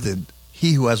rejoices more than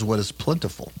he who has what is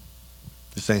plentiful.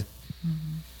 You see?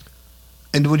 Mm-hmm.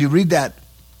 And when you read that,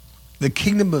 the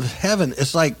kingdom of heaven,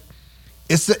 it's like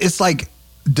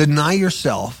deny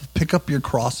yourself, pick up your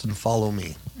cross, and follow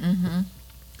me. Mm-hmm.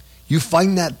 You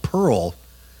find that pearl,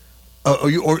 or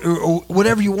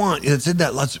whatever you want. It's in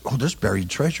that lot. Oh, there's buried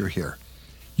treasure here.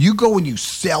 You go and you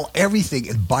sell everything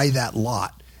and buy that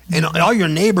lot. And all your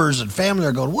neighbors and family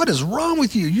are going, what is wrong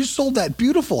with you? You sold that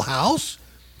beautiful house?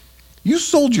 You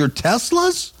sold your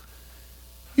Teslas?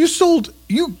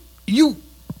 You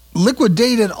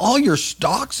liquidated all your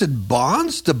stocks and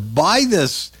bonds to buy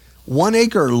this 1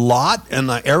 acre lot in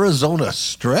the Arizona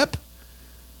Strip?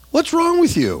 What's wrong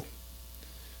with you?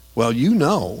 Well, you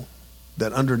know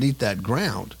that underneath that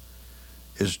ground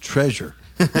is treasure.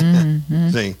 Mm-hmm.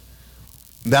 See?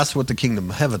 That's what the kingdom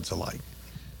of heaven's like.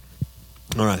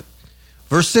 All right.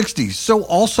 Verse 60, so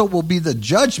also will be the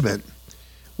judgment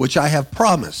which I have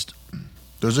promised.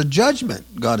 There's a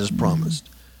judgment God has promised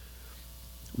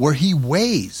where he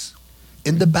weighs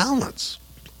in the balance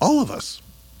all of us.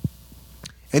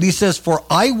 And he says, for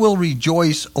I will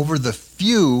rejoice over the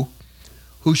few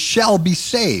who shall be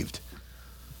saved.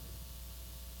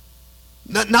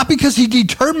 Not because he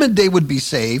determined they would be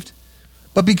saved,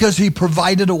 but because he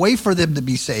provided a way for them to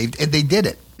be saved, and they did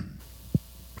it.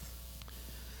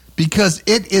 Because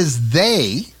it is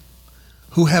they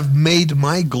who have made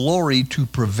my glory to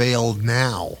prevail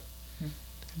now.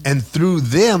 And through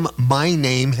them, my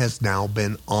name has now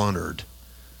been honored.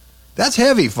 That's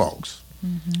heavy, folks.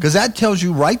 Because that tells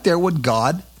you right there what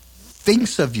God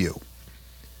thinks of you.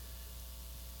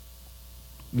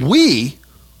 We,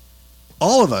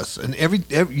 all of us, and every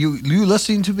you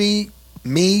listening to me,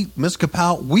 Ms.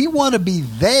 Kapow, we want to be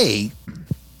they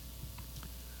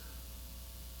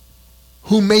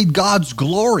who made God's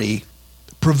glory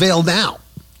prevail now.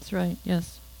 That's right,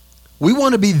 yes. We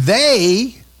want to be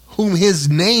they whom his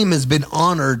name has been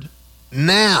honored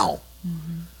now.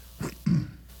 Mm-hmm.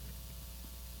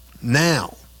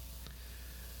 Now.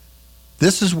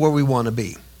 This is where we want to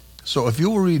be. So if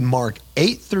you will read Mark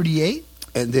 8:38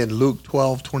 and then Luke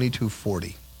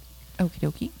 12:22-40. Okie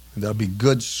dokie. That'll be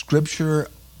good scripture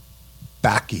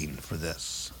backing for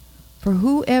this. For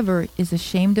whoever is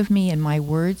ashamed of me and my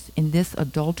words in this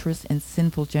adulterous and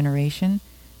sinful generation,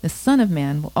 the Son of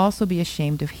Man will also be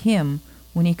ashamed of him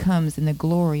when he comes in the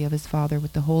glory of his Father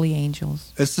with the holy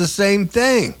angels. It's the same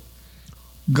thing.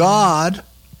 God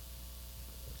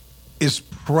is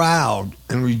proud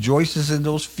and rejoices in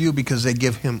those few because they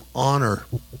give him honor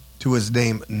to his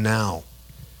name now.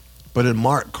 But in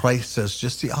Mark, Christ says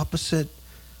just the opposite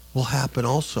will happen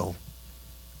also.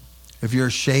 If you're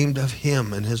ashamed of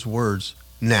him and his words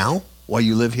now, while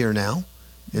you live here now,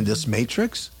 in this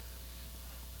matrix,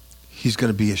 he's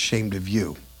going to be ashamed of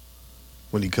you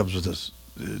when he comes with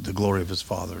the glory of his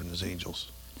Father and his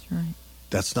angels. That's right.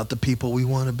 That's not the people we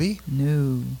want to be.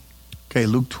 No. Okay,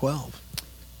 Luke 12.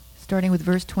 Starting with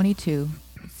verse 22,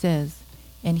 it says,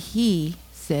 and he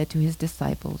said to his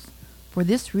disciples, for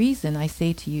this reason I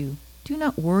say to you, do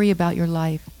not worry about your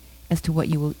life as to what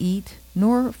you will eat,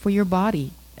 nor for your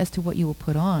body as to what you will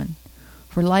put on.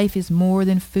 For life is more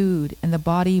than food, and the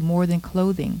body more than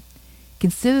clothing.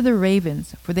 Consider the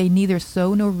ravens, for they neither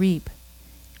sow nor reap.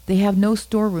 They have no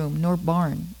storeroom nor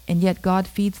barn, and yet God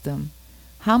feeds them.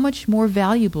 How much more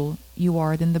valuable you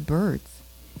are than the birds.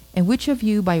 And which of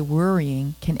you by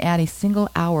worrying can add a single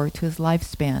hour to his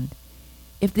lifespan?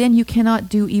 If then you cannot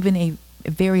do even a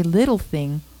very little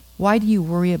thing, why do you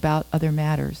worry about other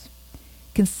matters?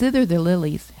 Consider the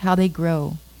lilies, how they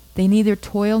grow. They neither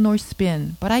toil nor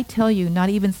spin, but I tell you, not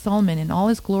even Solomon in all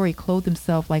his glory clothed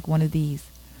himself like one of these.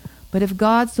 But if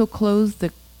God so clothes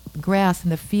the grass in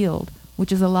the field,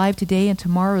 which is alive today and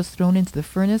tomorrow is thrown into the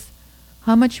furnace,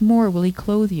 how much more will he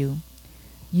clothe you,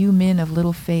 you men of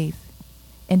little faith?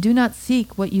 And do not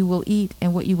seek what you will eat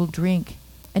and what you will drink,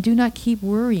 and do not keep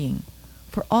worrying.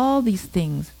 For all these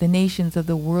things the nations of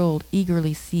the world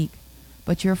eagerly seek,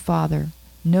 but your Father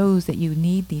knows that you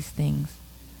need these things.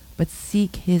 But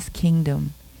seek his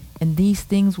kingdom, and these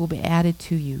things will be added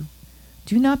to you.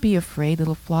 Do not be afraid,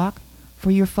 little flock, for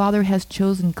your Father has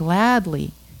chosen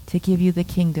gladly to give you the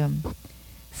kingdom.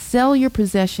 Sell your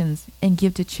possessions and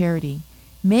give to charity.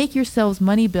 Make yourselves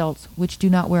money belts which do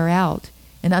not wear out,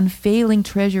 an unfailing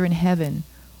treasure in heaven,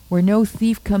 where no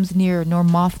thief comes near nor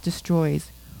moth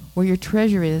destroys. Where your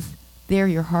treasure is, there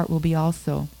your heart will be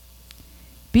also.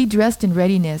 Be dressed in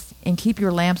readiness, and keep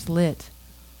your lamps lit.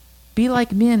 Be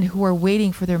like men who are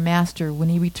waiting for their master when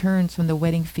he returns from the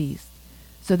wedding feast,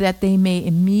 so that they may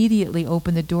immediately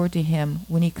open the door to him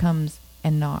when he comes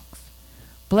and knocks.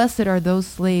 Blessed are those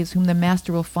slaves whom the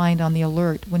master will find on the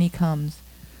alert when he comes.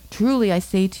 Truly I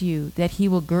say to you that he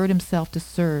will gird himself to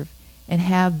serve, and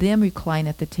have them recline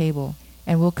at the table,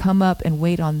 and will come up and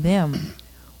wait on them,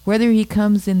 whether he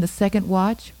comes in the second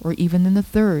watch or even in the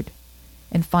third,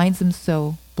 and finds them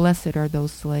so. Blessed are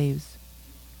those slaves.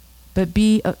 But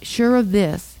be sure of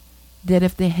this, that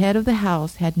if the head of the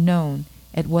house had known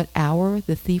at what hour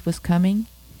the thief was coming,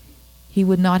 he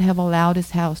would not have allowed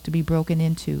his house to be broken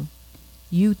into.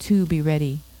 You too be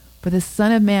ready, for the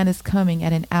Son of Man is coming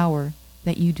at an hour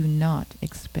that you do not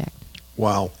expect.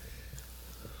 Wow.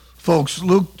 Folks,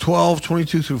 Luke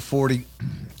 12:22 through 40,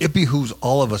 it behooves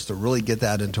all of us to really get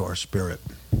that into our spirit.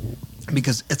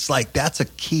 Because it's like that's a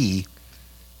key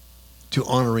to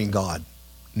honoring God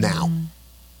now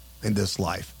in this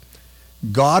life.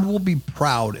 God will be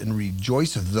proud and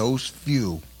rejoice of those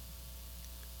few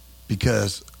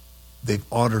because they've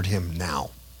honored him now.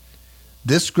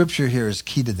 This scripture here is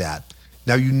key to that.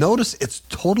 Now you notice it's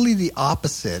totally the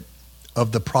opposite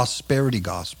of the prosperity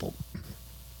gospel.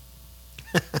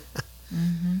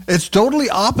 It's totally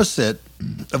opposite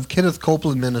of Kenneth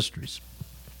Copeland Ministries.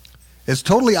 It's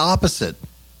totally opposite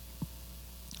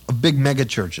of big mega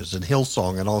churches and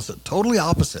Hillsong and all that. Totally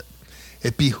opposite.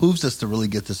 It behooves us to really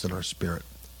get this in our spirit.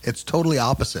 It's totally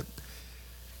opposite.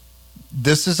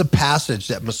 This is a passage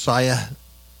that Messiah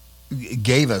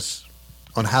gave us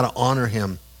on how to honor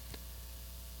him,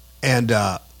 and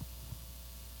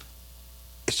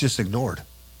it's just ignored.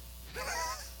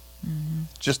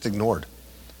 Just ignored.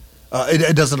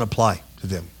 It doesn't apply to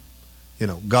them. You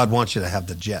know, God wants you to have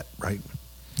the jet, right?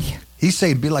 Yeah. He's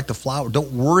saying, be like the flower.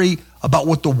 Don't worry about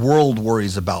what the world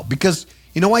worries about. Because,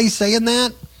 you know why he's saying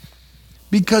that?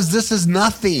 Because this is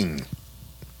nothing.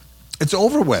 It's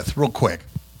over with real quick.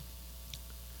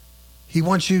 He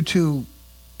wants you to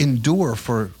endure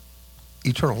for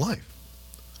eternal life.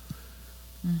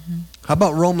 How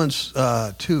about Romans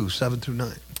 2, 7 through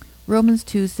 9? Romans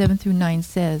 2, 7 through 9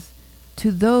 says,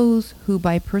 "To those who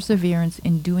by perseverance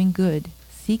in doing good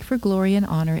seek for glory and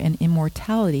honor and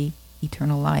immortality,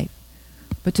 eternal life.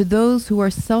 But to those who are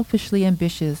selfishly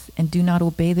ambitious and do not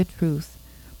obey the truth,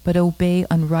 but obey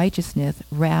unrighteousness,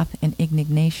 wrath, and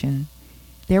indignation,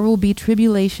 there will be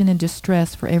tribulation and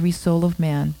distress for every soul of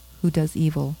man who does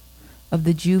evil, of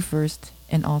the Jew first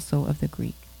and also of the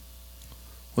Greek."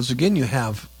 Once again, you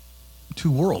have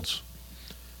two worlds.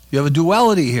 You have a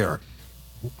duality here.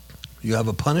 You have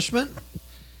a punishment,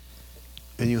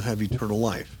 and you have eternal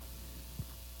life.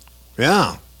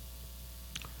 Yeah.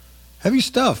 Heavy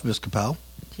stuff, Miss Kapow.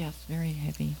 Yes, very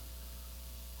heavy.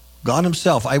 God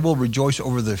himself, I will rejoice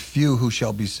over the few who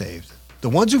shall be saved. The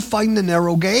ones who find the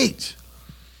narrow gate.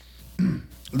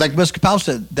 Like Miss Kapow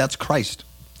said, that's Christ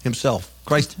himself.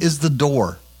 Christ is the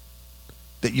door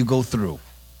that you go through.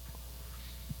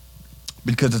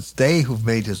 Because it's they who've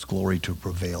made his glory to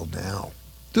prevail now.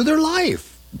 Through their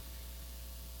life.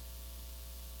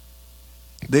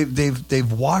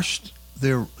 They've washed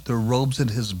their robes in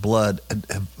his blood and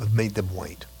have made them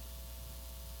white.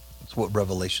 That's what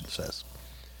Revelation says.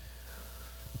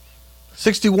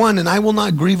 61, and I will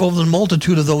not grieve over the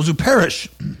multitude of those who perish.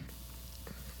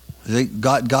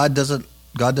 God doesn't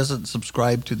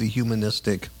subscribe to the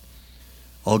humanistic,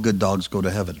 all good dogs go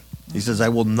to heaven. He says, I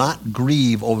will not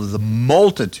grieve over the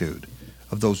multitude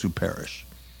of those who perish.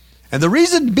 And the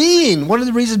reason being, one of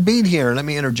the reasons being here, let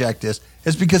me interject this,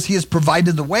 is because he has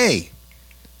provided the way.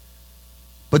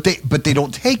 but they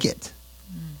don't take it.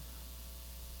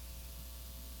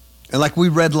 And like we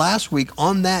read last week,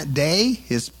 on that day,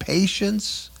 his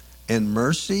patience and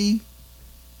mercy,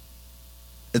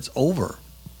 it's over.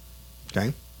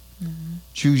 Okay? Mm-hmm.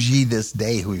 Choose ye this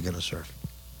day who you're going to serve.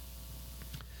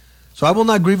 So I will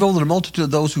not grieve over the multitude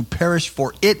of those who perish,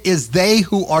 for it is they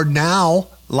who are now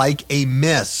like a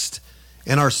mist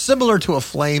and are similar to a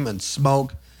flame and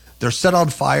smoke. They're set on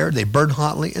fire, they burn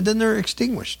hotly, and then they're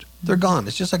extinguished. They're gone.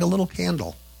 It's just like a little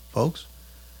candle, folks.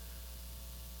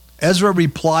 Ezra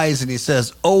replies and he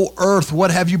says, O earth, what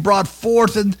have you brought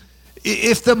forth? And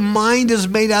if the mind is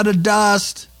made out of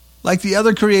dust, like the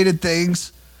other created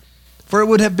things, for it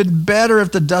would have been better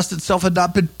if the dust itself had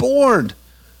not been born,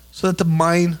 so that the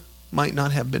mind might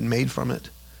not have been made from it.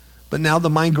 But now the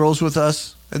mind grows with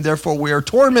us, and therefore we are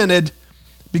tormented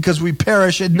because we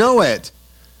perish and know it.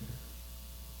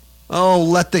 Oh,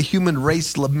 let the human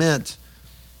race lament,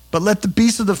 but let the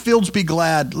beasts of the fields be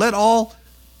glad. Let all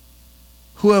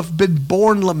who have been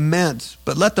born lament,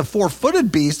 but let the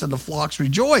four-footed beasts and the flocks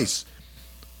rejoice.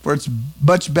 For it's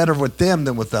much better with them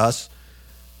than with us.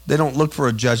 They don't look for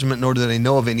a judgment, nor do they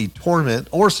know of any torment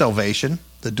or salvation,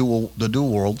 the dual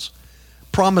worlds,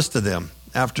 promised to them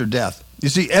after death. You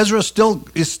see, Ezra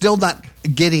is still not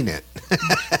getting it.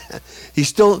 He's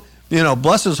still,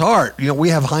 bless his heart. We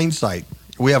have hindsight.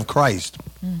 We have Christ.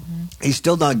 Mm-hmm. He's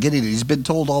still not getting it. He's been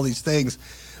told all these things.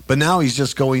 But now he's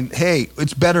just going, hey,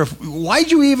 it's better. Why'd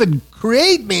you even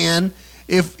create man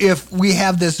if we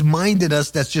have this mind in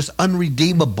us that's just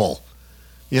unredeemable?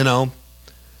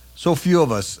 So few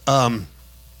of us.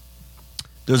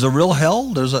 There's a real hell.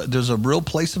 There's a real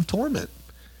place of torment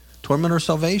or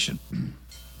salvation.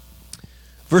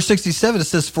 Verse 67, it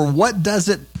says, for what does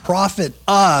it profit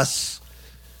us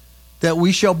that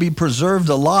we shall be preserved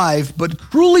alive, but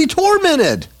cruelly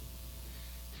tormented?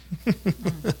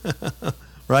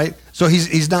 Right? So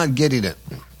he's not getting it.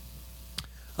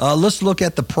 Let's look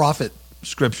at the prophet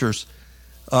scriptures.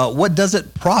 What does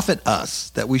it profit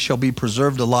us that we shall be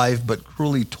preserved alive but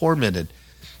cruelly tormented?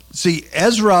 See,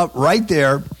 Ezra right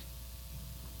there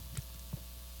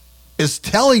is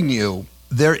telling you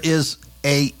there is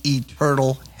a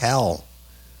eternal hell.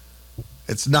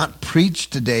 It's not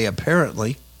preached today,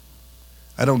 apparently.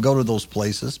 I don't go to those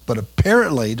places, but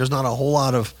apparently there's not a whole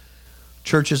lot of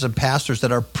churches and pastors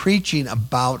that are preaching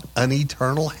about an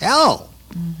eternal hell.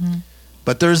 Mm-hmm.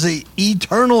 But there's an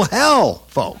eternal hell,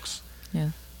 folks. Yeah.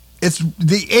 It's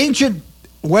the ancient,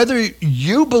 whether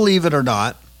you believe it or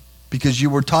not, because you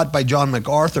were taught by John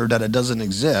MacArthur that it doesn't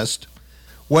exist,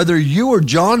 whether you or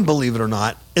John believe it or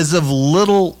not, is of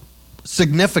little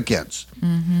significance.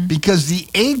 Mm-hmm. Because the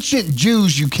ancient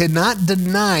Jews, you cannot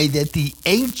deny that the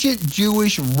ancient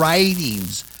Jewish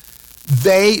writings,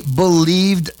 they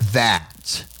believed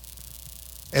that.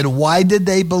 And why did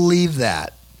they believe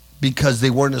that? Because they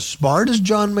weren't as smart as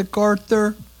John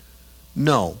MacArthur?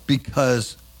 No,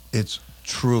 because it's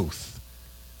truth.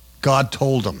 God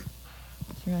told them.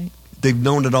 That's right. They've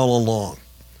known it all along.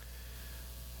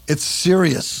 It's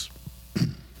serious.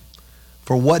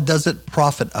 For what does it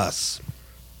profit us?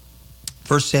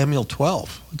 1 Samuel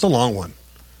 12. It's a long one.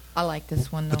 I like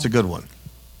this one, though. It's a good one.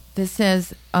 This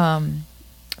says,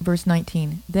 verse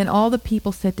 19, then all the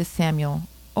people said to Samuel,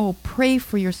 oh, pray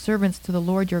for your servants to the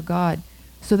Lord your God,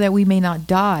 so that we may not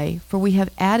die, for we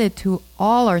have added to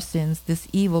all our sins this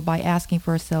evil by asking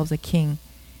for ourselves a king.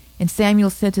 And Samuel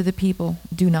said to the people,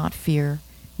 do not fear.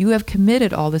 You have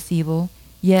committed all this evil,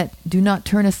 yet do not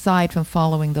turn aside from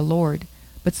following the Lord,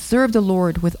 but serve the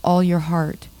Lord with all your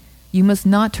heart. You must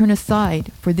not turn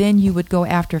aside, for then you would go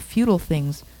after futile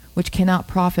things, which cannot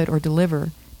profit or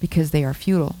deliver, because they are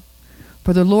futile.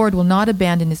 For the Lord will not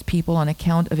abandon his people on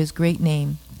account of his great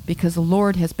name, because the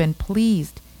Lord has been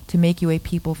pleased to make you a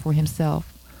people for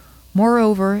himself.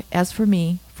 Moreover, as for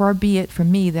me, far be it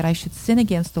from me that I should sin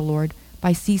against the Lord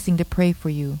by ceasing to pray for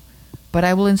you. But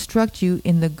I will instruct you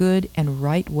in the good and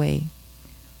right way.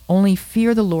 Only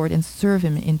fear the Lord and serve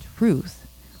him in truth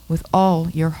with all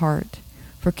your heart.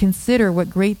 For consider what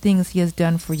great things he has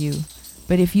done for you.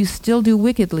 But if you still do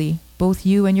wickedly, both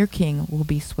you and your king will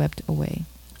be swept away.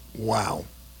 Wow.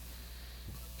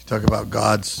 You talk about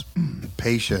God's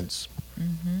patience.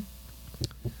 Mm-hmm.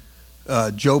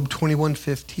 Job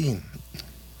 21:15.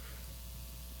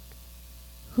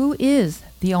 Who is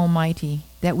the Almighty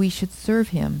that we should serve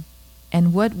him?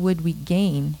 And what would we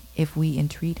gain if we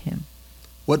entreat him?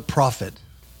 What profit?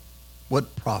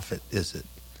 What profit is it?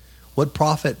 What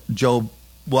profit Job,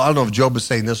 well, I don't know if Job is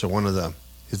saying this or one of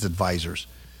his advisors,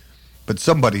 but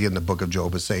somebody in the book of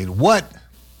Job is saying, what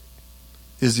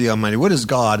is the Almighty? What is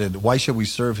God, and why should we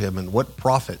serve him? And what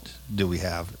profit do we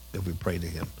have if we pray to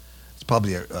him? It's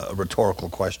probably a rhetorical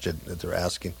question that they're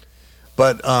asking.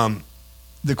 But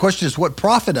the question is, what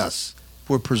profit us if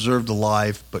we're preserved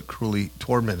alive but cruelly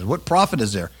tormented? What profit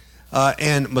is there?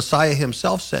 And Messiah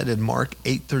himself said in Mark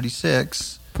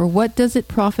 8:36, For what does it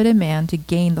profit a man to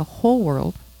gain the whole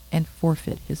world and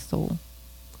forfeit his soul?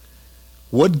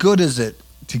 what good is it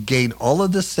to gain all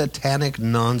of this satanic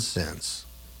nonsense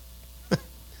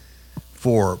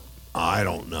for, I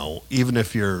don't know, even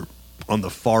if you're on the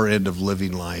far end of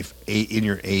living life, in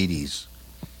your 80s,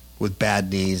 with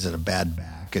bad knees and a bad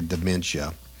back and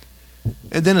dementia,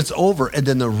 and then it's over, and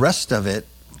then the rest of it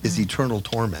is eternal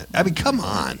torment. I mean, come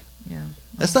on. Yeah.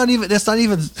 That's not even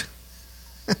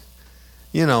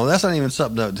you know, that's not even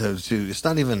something to it's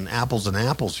not even apples and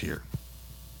apples here.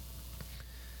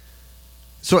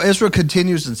 So Ezra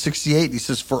continues in 68. He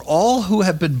says, for all who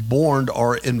have been born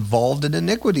are involved in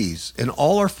iniquities, and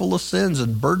all are full of sins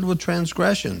and burdened with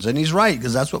transgressions. And he's right,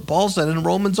 because that's what Paul said in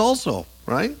Romans also,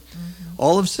 right? Mm-hmm.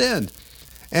 All have sinned.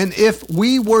 And if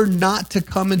we were not to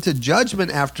come into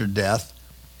judgment after death,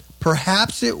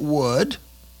 perhaps it would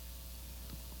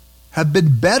have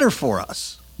been better for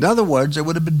us. In other words, it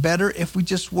would have been better if we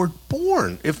just weren't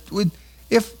born. If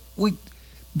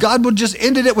God would just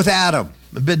ended it with Adam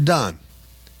and been done.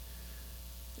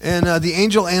 And the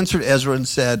angel answered Ezra and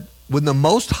said, when the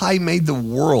Most High made the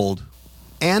world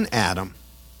and Adam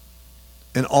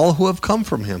and all who have come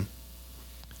from him,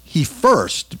 he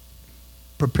first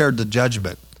prepared the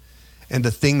judgment and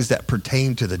the things that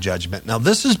pertain to the judgment. Now,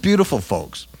 this is beautiful,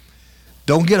 folks.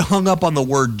 Don't get hung up on the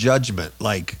word judgment,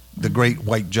 like the great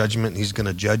white judgment, he's going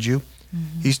to judge you.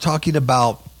 Mm-hmm. He's talking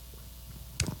about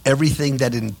everything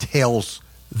that entails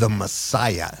the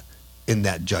Messiah in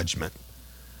that judgment.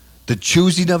 The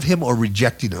choosing of him or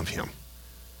rejecting of him.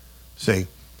 Say,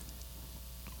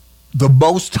 the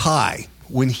Most High,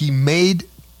 when he made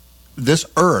this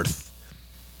earth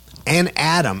and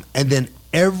Adam, and then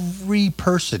every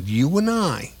person, you and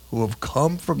I, who have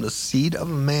come from the seed of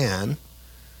man,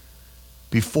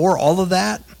 before all of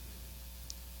that,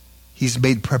 he's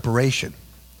made preparation.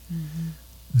 Mm-hmm.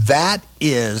 That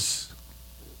is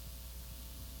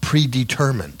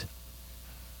predetermined.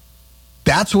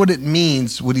 That's what it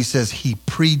means when he says he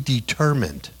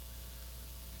predetermined.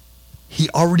 He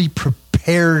already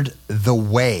prepared the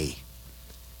way.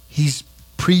 He's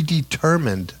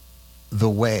predetermined the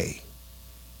way.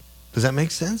 Does that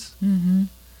make sense? Mm-hmm.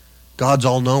 God's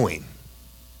all-knowing.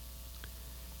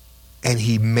 And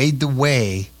he made the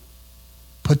way,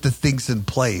 put the things in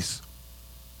place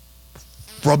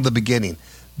from the beginning.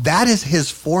 That is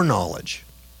his foreknowledge.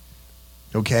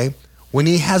 Okay? When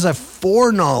he has a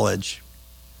foreknowledge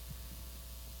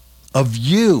of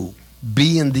you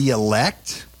being the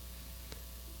elect,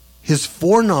 his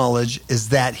foreknowledge is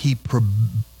that he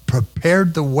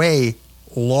prepared the way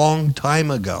long time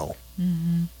ago.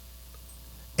 Mm-hmm.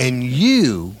 And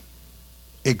you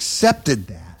accepted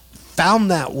that, found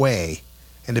that way,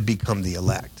 and to become the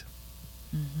elect.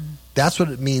 Mm-hmm. That's what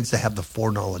it means to have the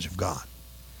foreknowledge of God.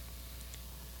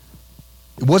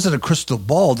 It wasn't a crystal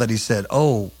ball that he said,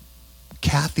 oh,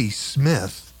 Kathy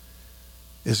Smith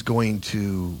is going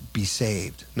to be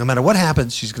saved. No matter what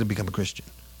happens, she's going to become a Christian.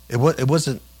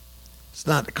 It's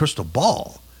not a crystal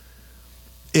ball.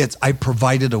 It's, I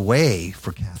provided a way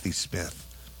for Kathy Smith,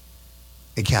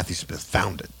 and Kathy Smith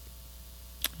found it.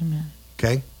 Amen.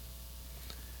 Okay?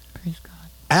 Praise God.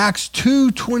 Acts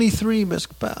 2:23, Ms.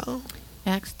 Bell.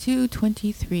 Acts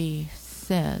 2:23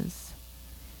 says,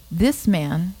 this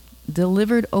man,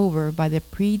 delivered over by the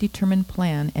predetermined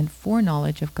plan and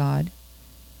foreknowledge of God,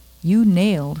 you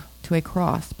nailed to a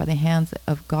cross by the hands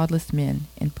of godless men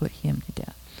and put him to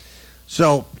death.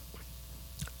 So,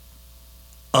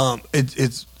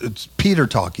 it's Peter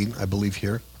talking, I believe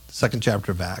here, the second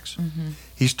chapter of Acts. Mm-hmm.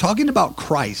 He's talking about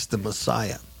Christ, the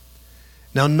Messiah.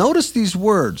 Now, notice these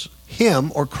words,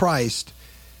 him or Christ,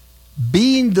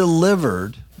 being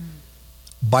delivered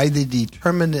by the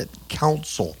determinate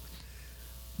council.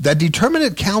 The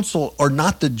determinate council are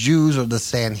not the Jews or the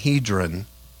Sanhedrin.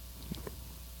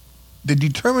 The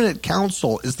determinate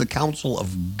council is the council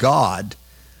of God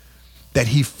that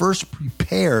he first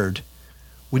prepared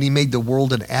when he made the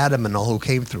world and Adam and all who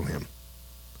came through him.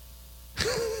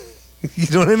 You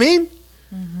know what I mean?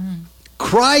 Mm-hmm.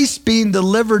 Christ being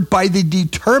delivered by the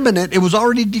determinate, it was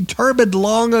already determined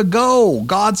long ago.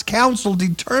 God's counsel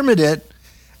determined it,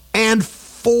 and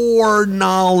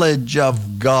foreknowledge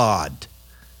of God.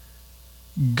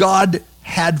 God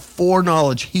had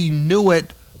foreknowledge. He knew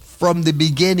it from the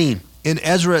beginning. In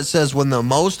Ezra it says, when the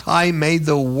Most High made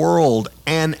the world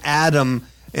and Adam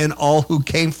and all who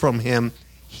came from him,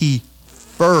 he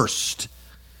first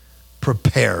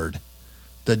prepared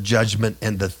the judgment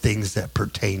and the things that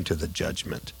pertain to the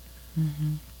judgment.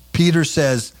 Peter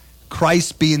says,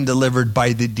 Christ being delivered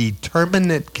by the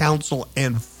determinate counsel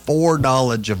and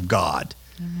foreknowledge of God.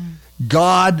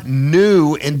 God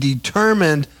knew and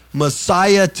determined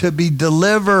Messiah to be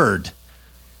delivered.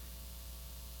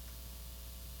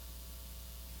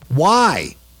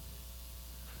 Why?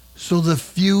 So the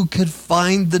few could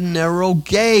find the narrow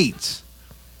gate.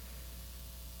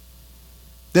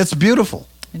 That's beautiful.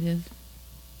 It is.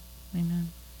 Amen.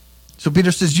 So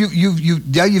Peter says,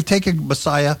 you've taken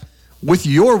Messiah with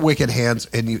your wicked hands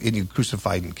and you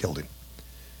crucified and killed him.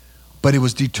 But it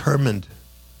was determined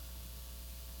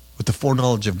with the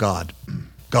foreknowledge of God.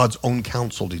 God's own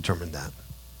counsel determined that.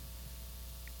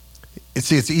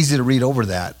 It's easy to read over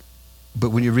that, but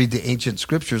when you read the ancient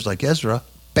scriptures like Ezra,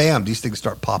 bam, these things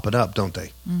start popping up, don't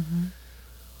they?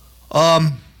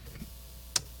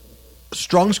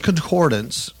 Strong's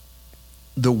Concordance,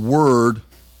 the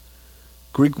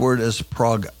Greek word is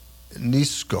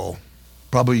prognisko.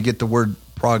 Probably you get the word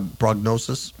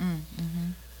prognosis.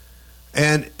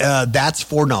 And that's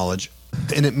foreknowledge.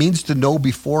 And it means to know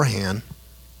beforehand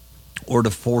or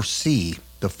to foresee,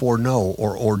 to foreknow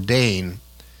or ordain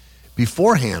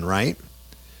beforehand, right?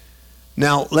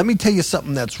 Now, let me tell you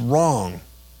something that's wrong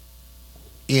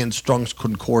in Strong's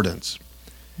Concordance.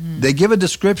 They give a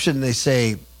description, they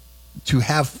say, to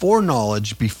have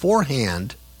foreknowledge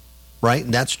beforehand, right?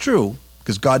 And that's true,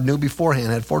 because God knew beforehand,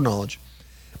 had foreknowledge.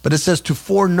 But it says to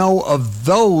foreknow of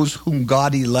those whom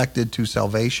God elected to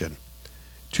salvation,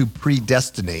 to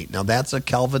predestinate. Now, that's a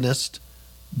Calvinist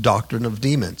doctrine of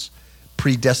demons,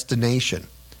 predestination.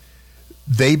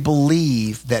 They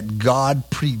believe that God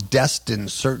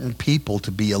predestined certain people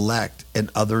to be elect and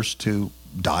others to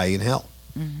die in hell.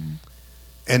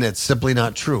 And it's simply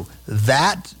not true.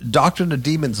 That doctrine of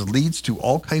demons leads to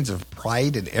all kinds of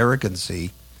pride and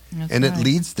arrogancy, and it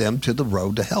leads them to the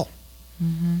road to hell.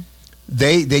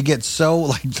 They get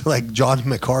so, like John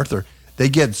MacArthur, they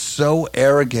get so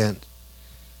arrogant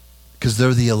because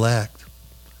they're the elect.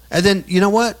 And then, you know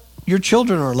what? Your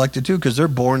children are elected too, because they're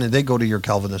born and they go to your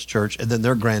Calvinist church, and then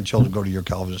their grandchildren go to your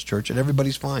Calvinist church, and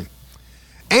everybody's fine.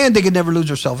 And they can never lose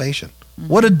their salvation.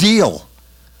 What a deal.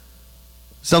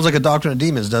 Sounds like a doctrine of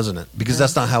demons, doesn't it? Because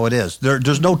that's not how it is.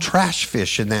 There's no trash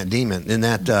fish in that demon, in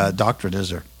that doctrine, is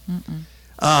there?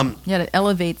 Yet it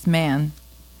elevates man.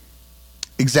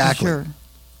 Exactly. For sure.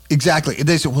 Exactly. And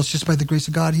they say, well, it's just by the grace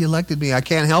of God he elected me. I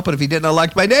can't help it if he didn't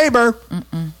elect my neighbor.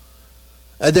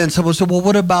 And then someone said, well,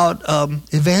 what about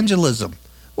evangelism?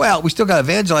 Well, we still got to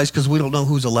evangelize because we don't know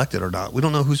who's elected or not. We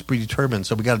don't know who's predetermined,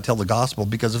 so we got to tell the gospel,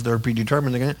 because if they're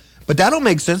predetermined, they're going to... But that don't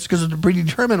make sense, because if they're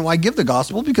predetermined, why give the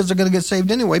gospel? Because they're going to get saved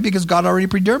anyway, because God already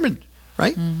predetermined,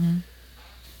 right?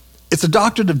 It's a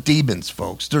doctrine of demons,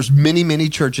 folks. There's many, many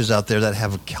churches out there that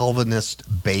have a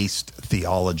Calvinist-based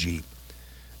theology.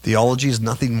 Theology is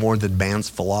nothing more than man's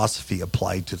philosophy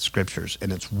applied to scriptures,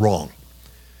 and it's wrong.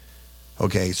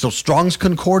 Okay, so Strong's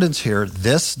Concordance here,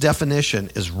 this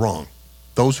definition is wrong.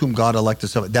 Those whom God elected,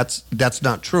 that's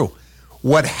not true.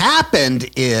 What happened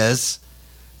is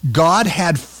God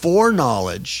had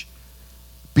foreknowledge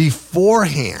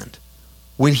beforehand.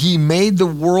 When he made the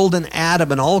world and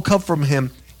Adam and all come from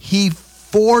him, he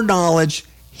foreknowledge,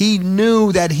 he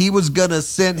knew that he was going to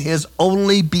send his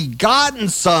only begotten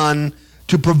son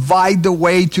to provide the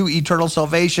way to eternal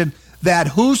salvation, that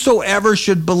whosoever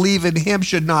should believe in him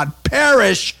should not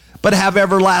perish, but have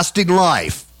everlasting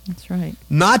life. That's right.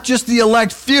 Not just the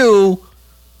elect few,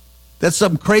 that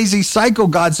some crazy psycho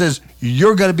God says,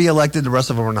 you're going to be elected, the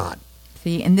rest of them are not.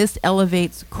 See, and this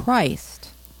elevates Christ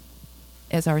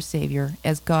as our Savior,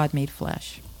 as God made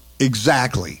flesh.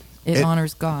 Exactly. It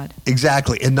honors God.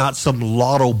 Exactly, and not some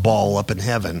lotto ball up in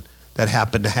heaven that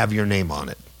happened to have your name on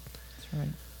it. That's right.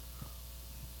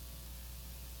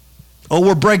 Oh,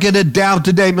 we're breaking it down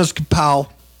today, Ms.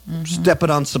 Powell. Stepping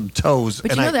on some toes.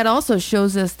 But that also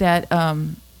shows us that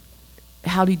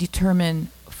how to determine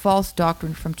false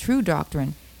doctrine from true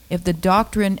doctrine. If the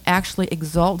doctrine actually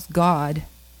exalts God,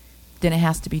 then it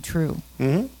has to be true.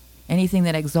 Anything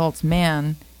that exalts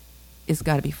man is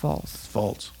got to be false. It's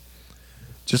false.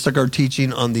 Just like our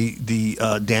teaching on the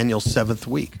Daniel 7th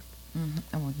week.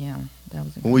 Oh, yeah. That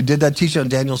was when we did that teaching on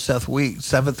Daniel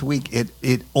 7th week,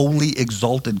 it only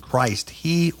exalted Christ.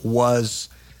 He was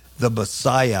the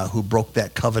Messiah who broke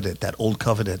that covenant, that old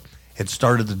covenant, and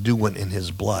started the new one in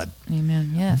his blood.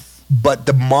 Amen, yes. But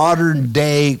the modern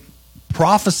day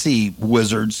prophecy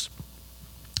wizards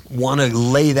want to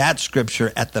lay that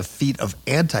scripture at the feet of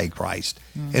Antichrist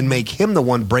and make him the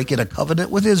one breaking a covenant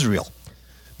with Israel.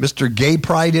 Mr. Gay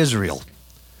Pride Israel.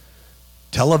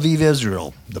 Tel Aviv,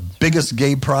 Israel, the biggest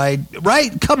gay pride,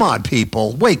 right? Come on,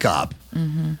 people, wake up.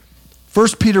 1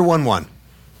 Peter 1:1.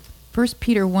 1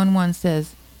 Peter 1:1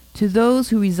 says, "To those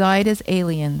who reside as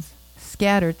aliens,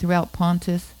 scattered throughout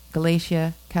Pontus,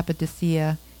 Galatia,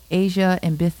 Cappadocia, Asia,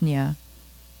 and Bithynia,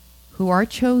 who are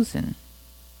chosen."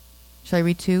 Shall I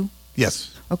read 2?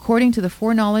 Yes. "According to the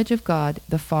foreknowledge of God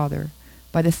the Father,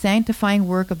 by the sanctifying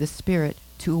work of the Spirit,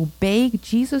 to obey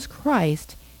Jesus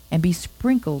Christ and be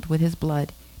sprinkled with his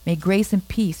blood. May grace and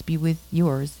peace be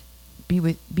yours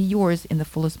in the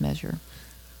fullest measure."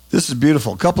 This is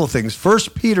beautiful. A couple of things.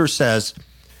 First, Peter says,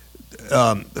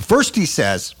 he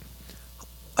says,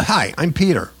 "Hi, I'm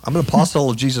Peter. I'm an apostle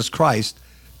of Jesus Christ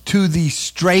to the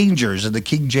strangers." In the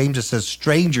King James, it says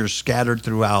strangers scattered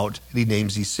throughout, and he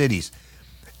names these cities.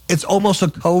 It's almost a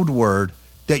code word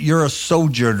that you're a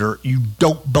sojourner. You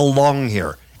don't belong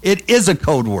here. It is a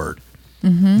code word.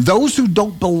 Those who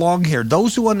don't belong here,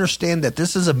 those who understand that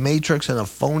this is a matrix and a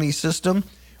phony system,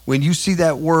 when you see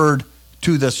that word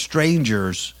to the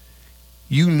strangers,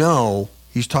 you know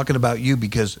he's talking about you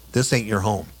because this ain't your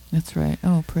home. That's right.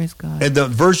 Oh, praise God. And the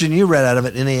version you read out of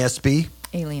it, NASB,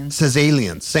 Aliens. says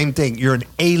aliens. Same thing. You're an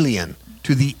alien.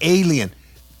 To the alien.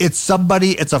 It's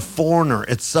somebody, it's a foreigner.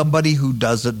 It's somebody who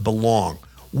doesn't belong.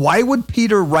 Why would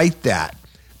Peter write that?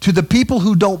 To the people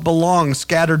who don't belong,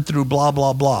 scattered through blah,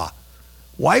 blah, blah.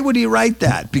 Why would he write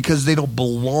that? Because they don't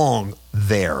belong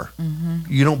there.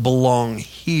 You don't belong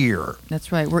here.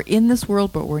 That's right. We're in this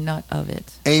world, but we're not of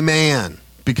it. Amen.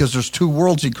 Because there's two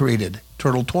worlds he created.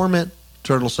 Eternal torment,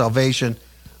 eternal salvation.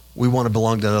 We want to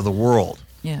belong to another world.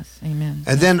 Yes. Amen.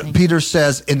 And then Peter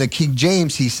says, in the King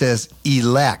James, he says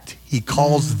elect. He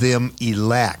calls them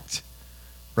elect.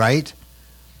 Right?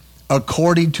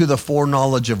 According to the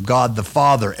foreknowledge of God the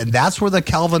Father. And that's where the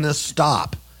Calvinists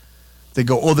stop. They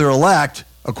go, oh, they're elect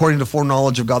according to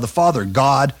foreknowledge of God the Father.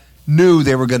 God knew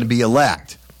they were going to be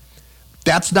elect.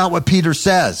 That's not what Peter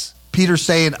says. Peter's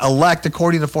saying elect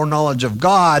according to foreknowledge of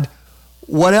God.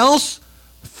 What else?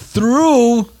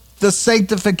 Through the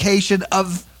sanctification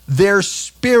of their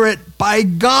spirit by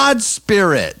God's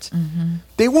Spirit.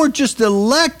 They weren't just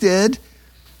elected.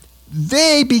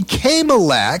 They became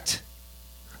elect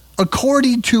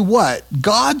according to what?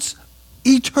 God's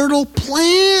eternal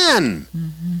plan.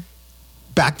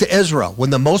 Back to Ezra. When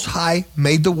the Most High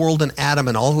made the world and Adam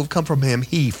and all who have come from him,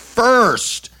 he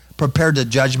first prepared the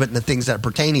judgment and the things that are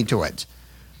pertaining to it.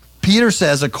 Peter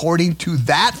says, according to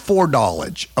that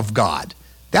foreknowledge of God.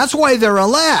 That's why they're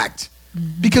elect.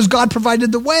 Because God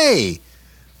provided the way.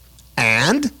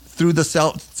 And through the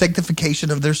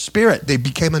sanctification of their spirit, they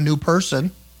became a new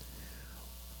person.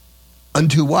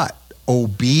 Unto what?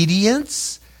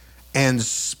 Obedience and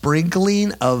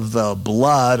sprinkling of the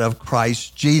blood of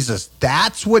Christ Jesus.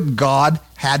 That's what God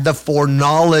had the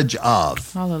foreknowledge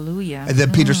of. Hallelujah. And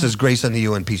then Peter says, grace unto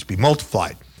you and peace be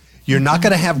multiplied. You're not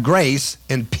going to have grace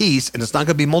and peace, and it's not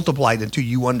going to be multiplied until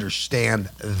you understand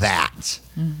that.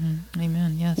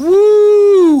 Amen. Yes.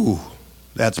 Woo!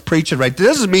 That's preaching right there.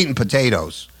 This is meat and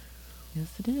potatoes. Yes,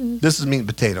 it is. This is meat and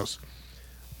potatoes.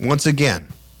 Once again,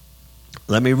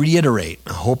 let me reiterate.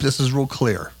 I hope this is real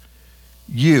clear.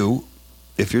 You,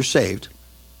 if you're saved,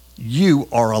 you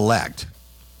are elect.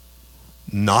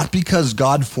 Not because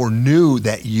God foreknew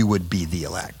that you would be the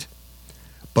elect,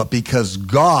 but because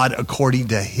God, according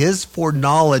to his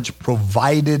foreknowledge,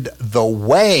 provided the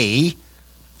way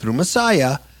through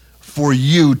Messiah for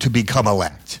you to become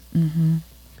elect.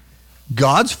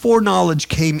 God's foreknowledge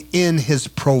came in his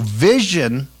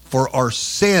provision for our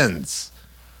sins.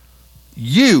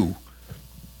 You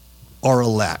are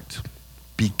elect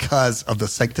because of the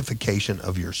sanctification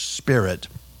of your spirit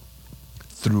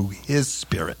through his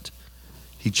Spirit.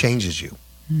 He changes you.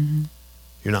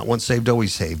 You're not once saved,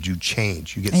 always saved. You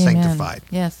change. You get sanctified.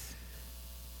 Yes.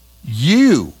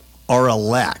 You are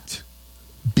elect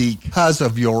because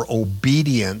of your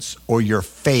obedience or your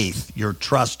faith, your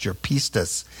trust, your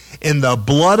pistis in the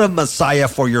blood of Messiah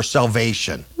for your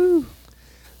salvation.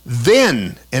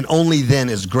 Then and only then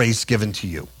is grace given to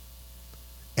you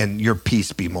and your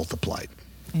peace be multiplied.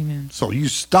 Amen. So you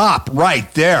stop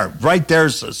right there. Right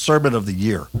there's a sermon of the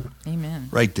year. Amen.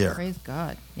 Right there. Praise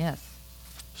God. Yes.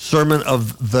 Sermon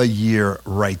of the year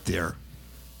right there.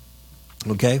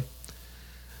 Okay?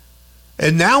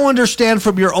 And now understand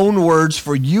from your own words,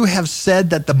 for you have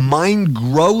said that the mind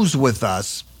grows with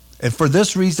us, and for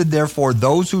this reason, therefore,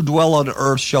 those who dwell on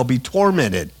earth shall be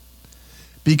tormented,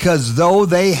 because though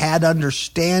they had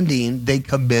understanding, they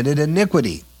committed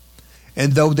iniquity.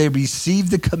 And though they received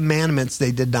the commandments,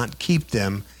 they did not keep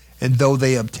them. And though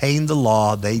they obtained the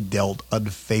law, they dealt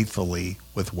unfaithfully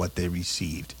with what they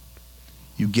received.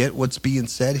 You get what's being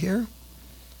said here?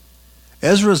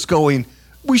 Ezra's going,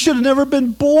 we should have never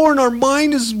been born. Our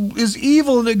mind is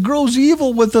evil and it grows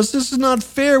evil with us. This is not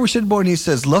fair. We should have been born. He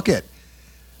says, look it.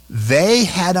 They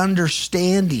had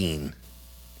understanding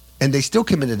and they still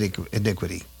committed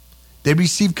iniquity. They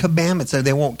received commandments and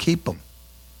they won't keep them.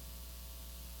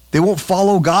 They won't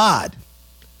follow God.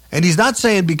 And he's not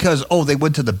saying because, they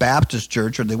went to the Baptist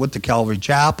church or they went to Calvary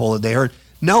Chapel and they heard.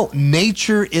 No,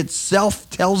 nature itself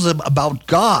tells them about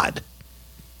God.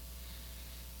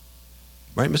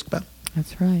 Right, Ms. Beth?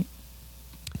 That's right.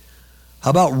 How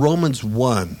about Romans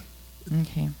 1?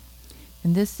 Okay.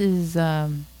 And this is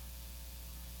 1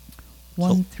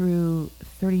 through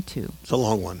 32. It's a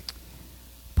long one.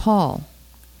 Paul,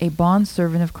 a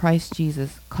bondservant of Christ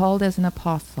Jesus, called as an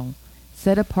apostle,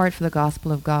 set apart for the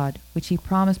gospel of God, which he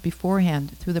promised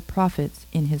beforehand through the prophets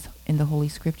in the Holy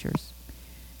Scriptures,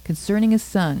 concerning his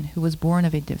Son, who was born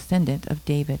of a descendant of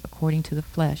David according to the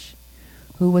flesh,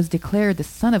 who was declared the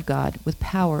Son of God with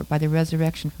power by the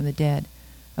resurrection from the dead,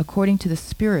 according to the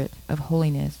Spirit of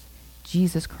holiness,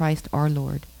 Jesus Christ our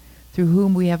Lord, through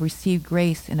whom we have received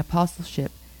grace and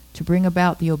apostleship to bring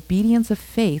about the obedience of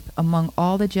faith among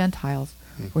all the Gentiles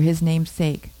for his name's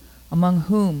sake, among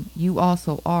whom you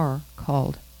also are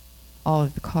called,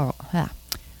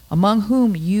 among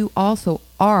whom you also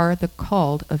are the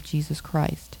called of Jesus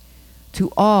Christ.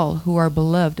 To all who are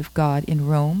beloved of God in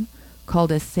Rome,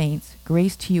 called as saints,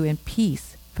 grace to you and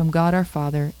peace from God our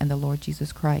Father and the Lord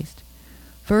Jesus Christ.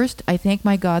 First, I thank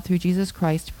my God through Jesus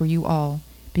Christ for you all,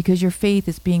 because your faith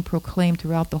is being proclaimed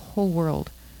throughout the whole world.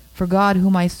 For God,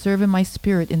 whom I serve in my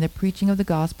spirit in the preaching of the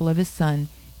gospel of his Son,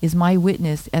 is my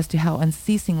witness as to how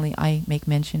unceasingly I make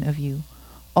mention of you,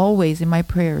 always in my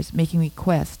prayers making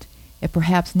request, if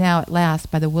perhaps now at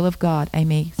last by the will of God I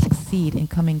may succeed in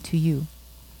coming to you.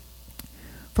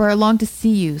 For I long to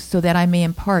see you, so that I may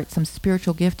impart some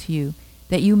spiritual gift to you,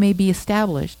 that you may be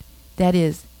established, that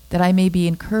is, that I may be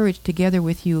encouraged together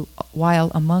with you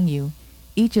while among you,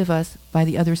 each of us by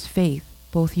the other's faith,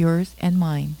 both yours and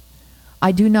mine.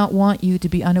 I do not want you to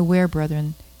be unaware,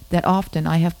 brethren, that often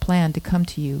I have planned to come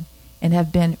to you, and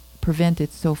have been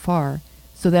prevented so far,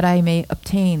 so that I may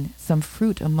obtain some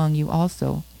fruit among you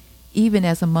also, even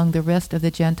as among the rest of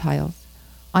the Gentiles.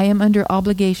 I am under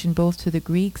obligation both to the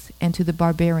Greeks and to the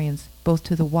barbarians, both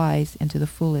to the wise and to the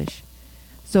foolish.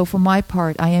 So for my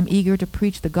part I am eager to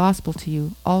preach the gospel to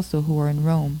you also who are in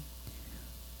Rome.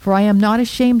 For I am not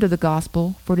ashamed of the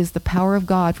gospel, for it is the power of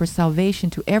God for salvation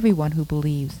to everyone who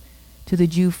believes, to the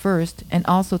Jew first, and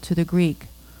also to the Greek.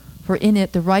 For in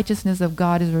it the righteousness of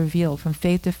God is revealed from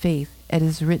faith to faith, as it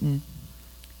is written,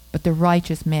 but the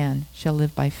righteous man shall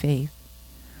live by faith.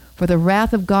 For the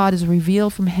wrath of God is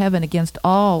revealed from heaven against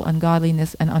all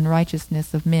ungodliness and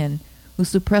unrighteousness of men, who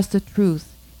suppress the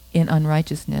truth in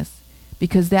unrighteousness,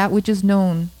 because that which is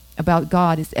known about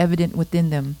God is evident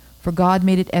within them, for God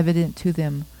made it evident to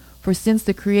them. For since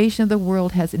the creation of the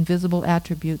world has invisible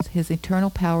attributes, his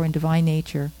eternal power and divine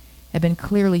nature have been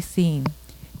clearly seen,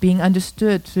 being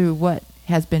understood through what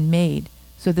has been made,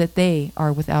 so that they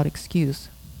are without excuse.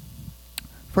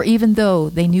 For even though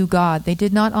they knew God, they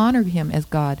did not honor him as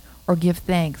God or give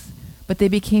thanks, but they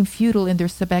became futile in their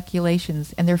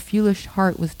speculations, and their foolish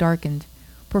heart was darkened.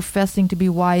 Professing to be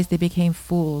wise, they became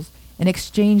fools, and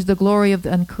exchanged the glory of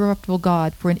the uncorruptible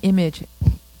God for an image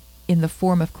in the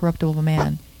form of corruptible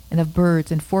man, and of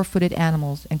birds, and four-footed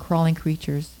animals, and crawling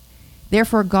creatures.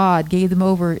 Therefore God gave them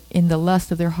over in the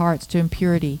lust of their hearts to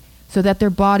impurity, so that their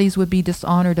bodies would be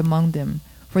dishonored among them.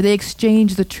 For they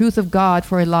exchanged the truth of God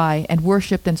for a lie, and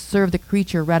worshipped and served the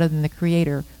creature rather than the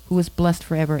Creator, who is blessed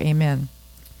forever. Amen.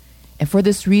 And for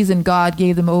this reason God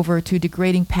gave them over to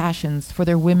degrading passions, for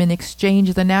their women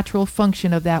exchanged the natural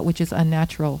function of that which is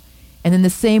unnatural. And in the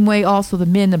same way also the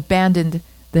men abandoned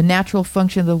the natural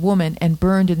function of the woman, and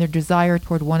burned in their desire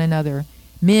toward one another,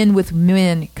 men with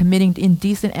men committing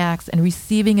indecent acts, and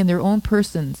receiving in their own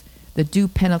persons the due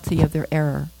penalty of their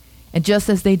error. And just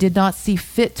as they did not see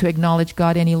fit to acknowledge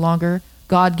God any longer,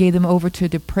 God gave them over to a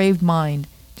depraved mind,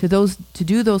 to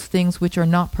do those things which are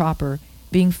not proper,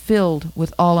 being filled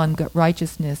with all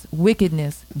unrighteousness,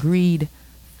 wickedness, greed,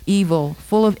 evil,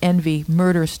 full of envy,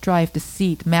 murder, strife,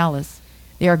 deceit, malice.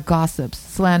 They are gossips,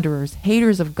 slanderers,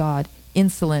 haters of God,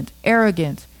 insolent,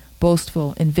 arrogant,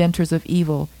 boastful, inventors of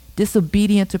evil,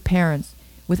 disobedient to parents,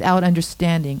 without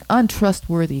understanding,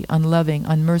 untrustworthy, unloving,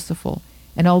 unmerciful.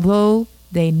 And although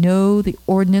they know the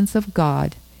ordinance of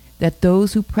God, that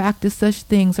those who practice such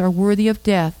things are worthy of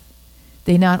death,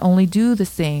 they not only do the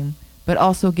same, but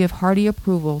also give hearty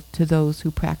approval to those who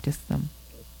practice them.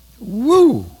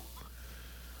 Woo!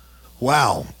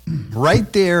 Wow.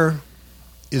 Right there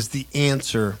is the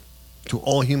answer to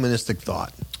all humanistic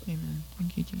thought. Amen.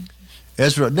 Thank you, Jesus.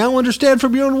 Ezra, now understand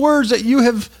from your own words that you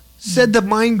have said the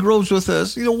mind grows with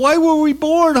us. Why were we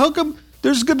born? How come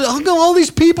all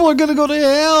these people are gonna go to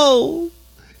hell?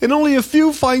 And only a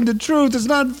few find the truth. It's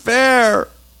not fair.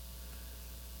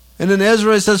 And then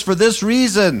Ezra says, for this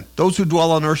reason, those who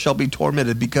dwell on earth shall be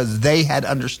tormented, because they had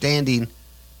understanding.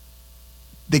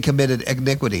 They committed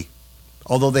iniquity,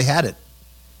 although they had it.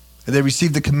 And they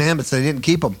received the commandments, they didn't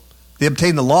keep them. They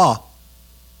obtained the law,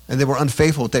 and they were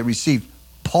unfaithful what they received.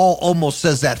 Paul almost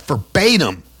says that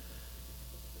verbatim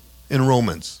in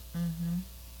Romans. Mm-hmm.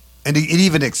 And it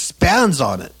even expands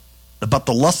on it, about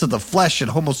the lust of the flesh and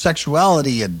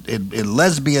homosexuality and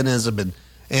lesbianism,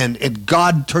 and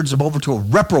God turns them over to a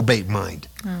reprobate mind.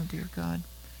 Oh, dear God.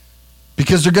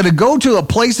 Because they're going to go to a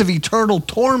place of eternal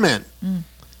torment.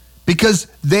 Because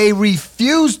they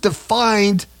refuse to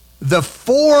find the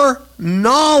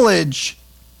foreknowledge,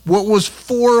 what was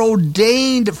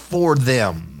foreordained for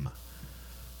them.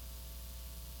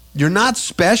 You're not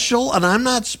special, and I'm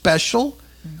not special.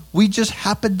 We just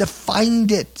happen to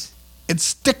find it and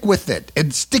stick with it,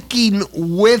 and sticking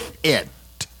with it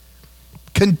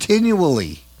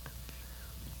continually.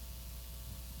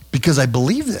 Because I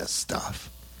believe this stuff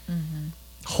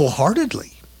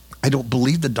wholeheartedly. I don't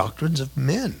believe the doctrines of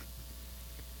men.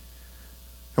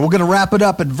 And we're going to wrap it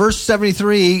up. In verse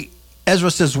 73,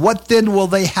 Ezra says, what then will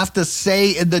they have to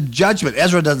say in the judgment?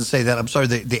 Ezra doesn't say that. I'm sorry,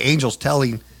 the angel's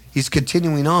he's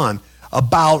continuing on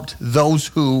about those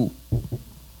who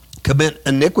commit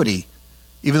iniquity,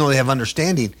 even though they have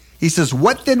understanding. He says,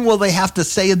 what then will they have to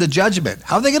say in the judgment?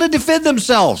 How are they going to defend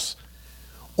themselves?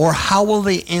 Or how will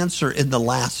they answer in the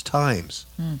last times?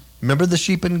 Remember the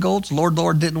sheep and goats? Lord,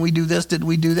 Lord, didn't we do this? Didn't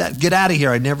we do that? Get out of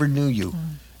here. I never knew you.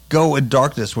 Go in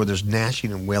darkness where there's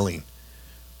gnashing and wailing.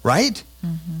 Right?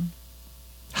 Mm-hmm.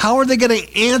 How are they going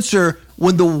to answer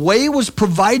when the way was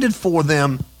provided for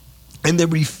them and they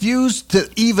refuse to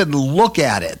even look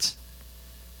at it?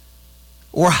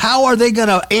 Or how are they going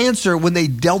to answer when they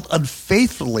dealt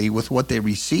unfaithfully with what they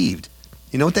received?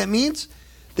 You know what that means?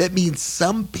 That means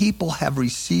some people have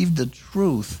received the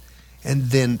truth and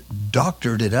then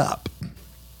doctored it up,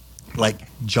 like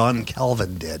John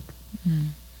Calvin did.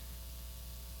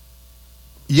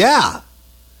 Yeah,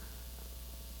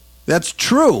 that's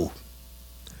true.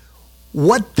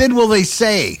 What then will they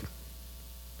say?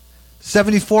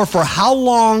 74, for how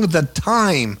long the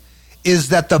time is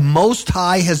that the Most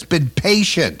High has been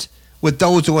patient with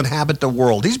those who inhabit the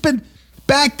world.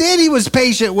 Back then he was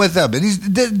patient with them. And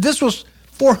this was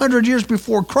 400 years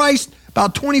before Christ,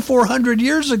 about 2,400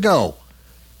 years ago.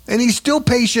 And he's still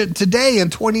patient today in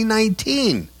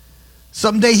 2019.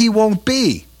 Someday he won't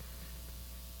be.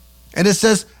 And it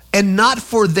says, and not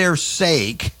for their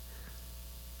sake.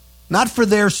 Not for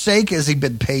their sake has he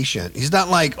been patient. He's not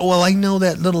like, oh, well, I know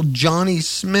that little Johnny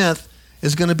Smith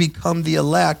is going to become the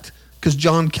elect because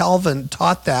John Calvin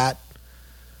taught that.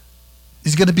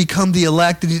 He's going to become the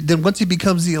elect. And then once he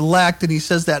becomes the elect and he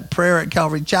says that prayer at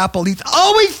Calvary Chapel, he's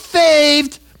always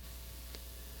saved.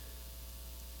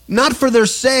 Not for their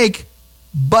sake,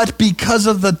 but because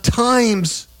of the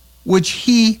times which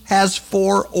he has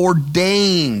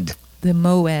foreordained. The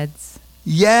moeds.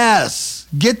 Yes.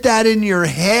 Get that in your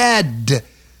head.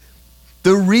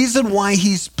 The reason why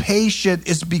he's patient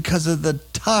is because of the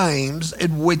times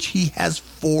in which he has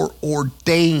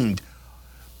foreordained.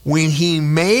 When he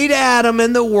made Adam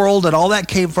in the world and all that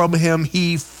came from him,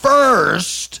 he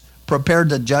first prepared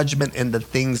the judgment and the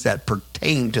things that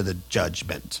pertain to the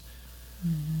judgment.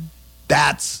 Mm-hmm.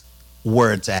 That's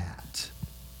where it's at.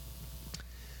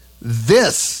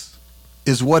 This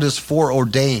is what is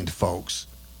foreordained, folks.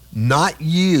 Not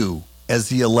you as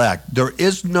the elect. There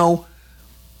is no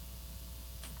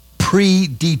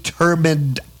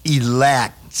predetermined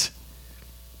elect.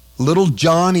 Little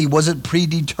Johnny wasn't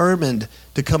predetermined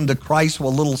to come to Christ,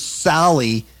 while little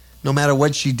Sally, no matter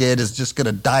what she did, is just going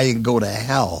to die and go to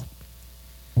hell.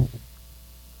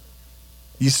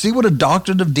 You see what a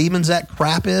doctrine of demons that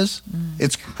crap is?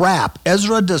 It's crap.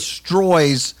 Ezra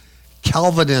destroys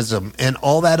Calvinism and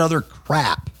all that other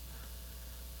crap.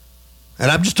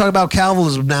 And I'm just talking about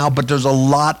Calvinism now, but there's a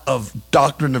lot of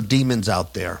doctrine of demons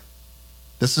out there.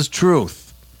 This is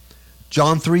truth.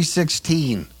 John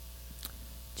 3:16.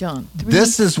 John 3.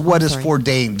 This is what is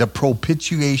foreordained, the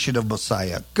propitiation of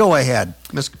Messiah. Go ahead,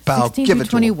 Ms. Powell, give it to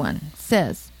 21 him.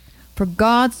 says, for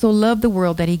God so loved the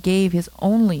world that he gave his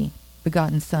only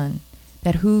begotten Son,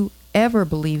 that whoever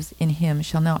believes in him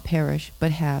shall not perish,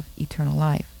 but have eternal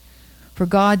life. For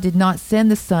God did not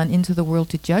send the Son into the world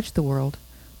to judge the world,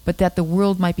 but that the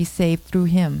world might be saved through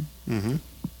him. Mm-hmm.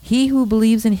 He who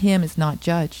believes in him is not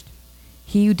judged.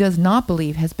 He who does not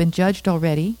believe has been judged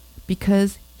already,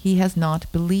 because he has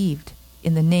not believed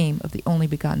in the name of the only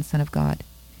begotten Son of God.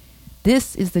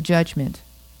 This is the judgment,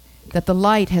 that the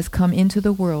light has come into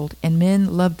the world, and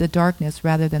men loved the darkness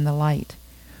rather than the light,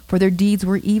 for their deeds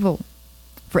were evil.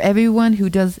 For everyone who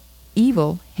does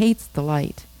evil hates the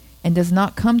light, and does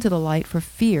not come to the light for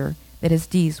fear that his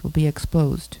deeds will be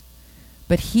exposed.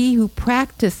 But he who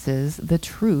practices the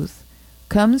truth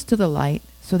comes to the light,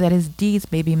 so that his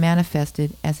deeds may be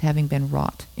manifested as having been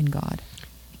wrought in God.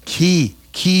 Key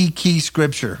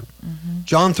scripture.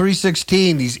 John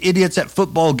 3:16, these idiots at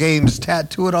football games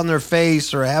tattoo it on their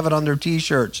face or have it on their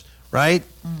t-shirts, right?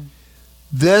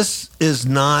 This is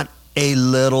not a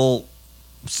little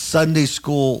Sunday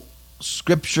school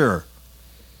scripture.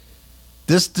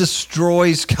 This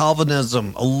destroys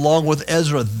Calvinism along with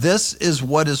Ezra. This is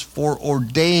what is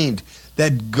foreordained,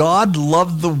 that God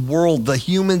loved the world, the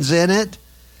humans in it,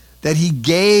 that he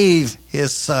gave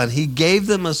his son. He gave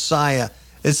the Messiah.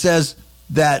 It says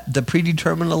that the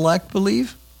predetermined elect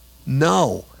believe?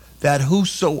 No. That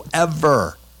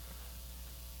whosoever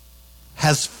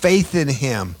has faith in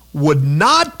him would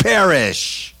not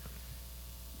perish,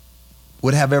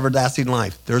 would have everlasting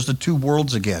life. There's the two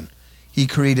worlds again. He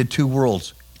created two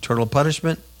worlds, eternal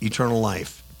punishment, eternal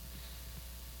life.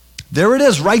 There it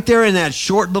is, right there in that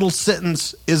short little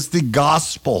sentence is the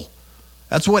gospel.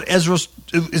 That's what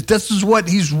this is what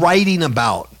he's writing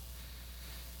about.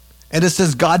 And it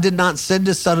says God did not send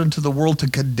his son into the world to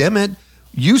condemn it.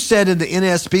 You said in the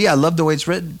NSB, I love the way it's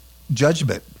written,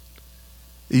 judgment.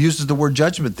 It uses the word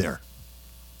judgment there.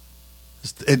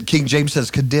 And King James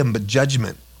says condemn, but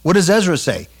judgment. What does Ezra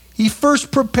say? He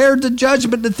first prepared the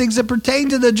judgment, the things that pertain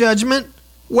to the judgment,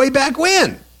 way back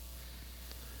when.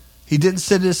 He didn't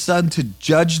send his son to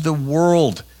judge the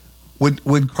world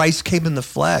when Christ came in the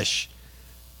flesh,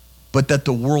 but that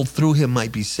the world through him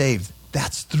might be saved.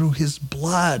 That's through his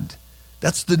blood.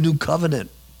 That's the new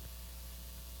covenant.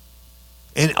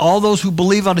 And all those who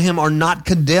believe on him are not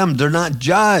condemned. They're not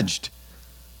judged.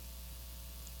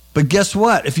 But guess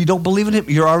what? If you don't believe in him,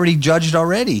 you're already judged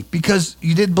already because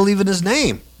you didn't believe in his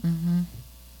name. Mm-hmm.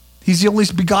 He's the only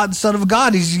begotten Son of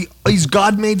God. He's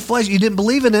God made flesh. You didn't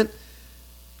believe in it.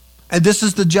 And this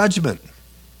is the judgment.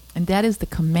 And that is the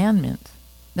commandment.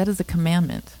 That is the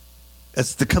commandment.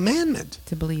 That's the commandment.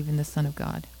 To believe in the Son of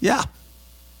God. Yeah.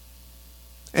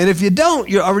 And if you don't,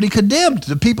 you're already condemned.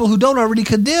 The people who don't are already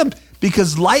condemned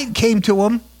because light came to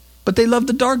them, but they loved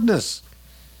the darkness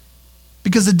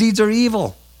because the deeds are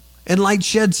evil. And light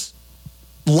sheds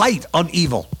light on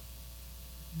evil.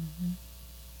 Mm-hmm.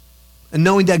 And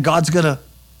knowing that God's going to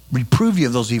reprove you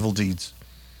of those evil deeds.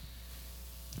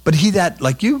 But he that,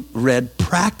 like you read,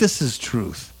 practices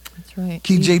truth. That's right.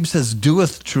 King James says,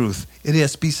 doeth truth.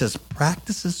 NASB says,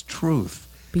 practices truth.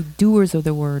 Be doers of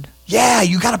the word. Yeah,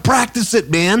 you got to practice it,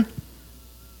 man.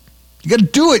 You got to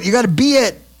do it. You got to be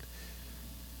it.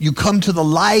 You come to the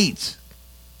light,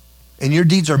 and your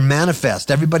deeds are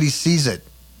manifest. Everybody sees it.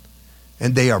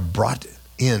 And they are brought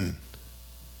in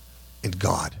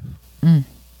God. Mm.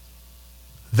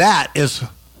 That is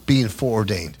being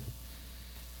foreordained.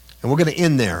 And we're going to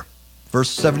end there. Verse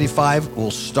 75,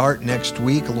 we'll start next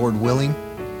week, Lord willing.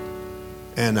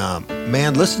 And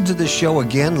man, listen to this show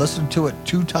again. Listen to it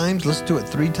 2 times. Listen to it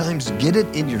 3 times. Get it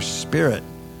in your spirit.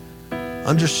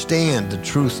 Understand the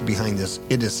truth behind this.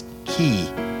 It is key.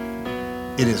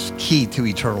 It is key to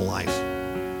eternal life.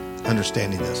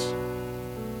 Understanding this.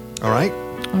 All right?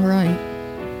 All right.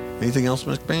 Anything else,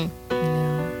 Miss Bain?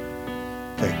 No.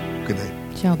 Okay. Good night.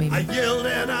 Ciao, baby. I yelled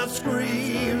and I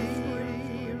screamed.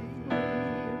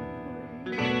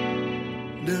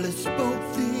 Nearly spoke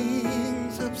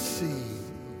things obscene.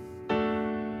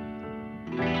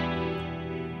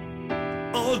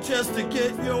 All just to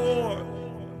get your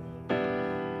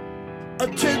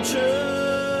attention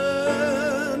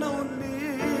on me.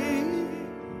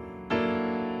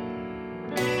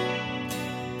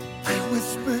 I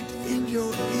whispered in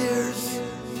your ears.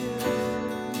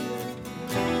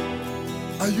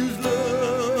 I use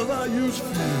love, I use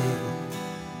fear.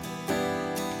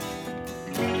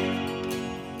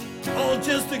 All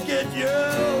just to get you.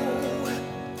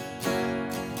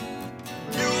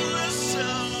 You listen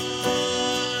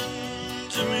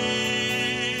to me.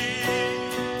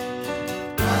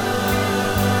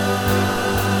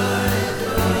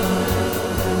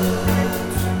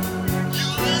 You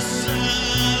listen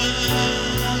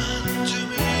to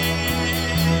me.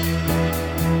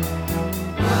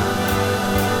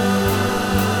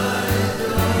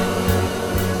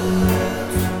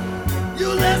 You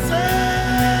listen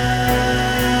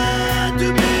to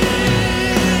me.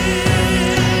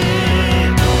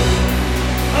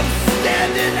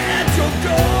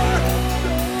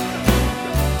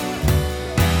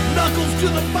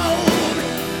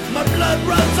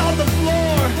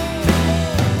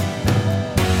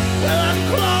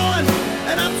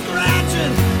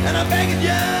 and I'm begging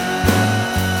you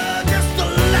just to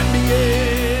let me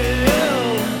in.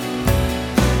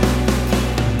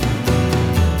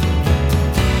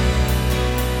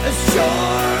 As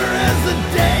sure as the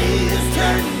days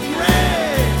turn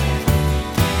gray,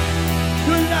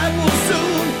 your light will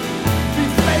soon be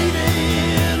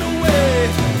fading away.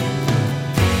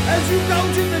 As you go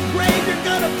to the grave, you're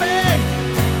gonna beg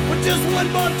for just one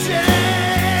more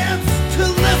chance to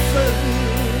listen.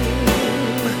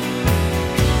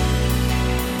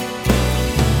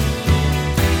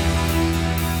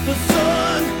 The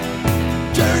sun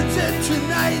turns into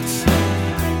night.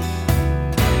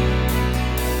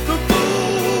 The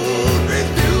moon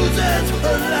refuses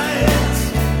her light.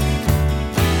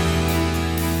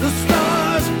 The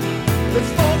stars that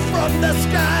fall from the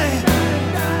sky.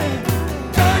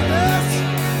 Darkness,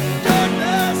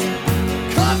 darkness,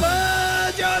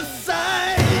 covered your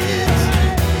sight.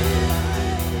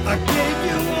 I gave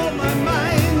you all my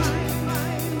mind.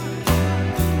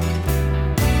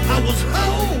 I was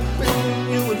hoping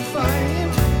you would find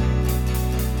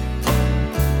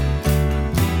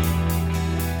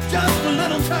just a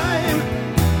little time,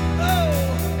 oh,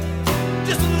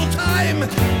 just a little time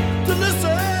to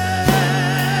listen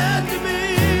to me.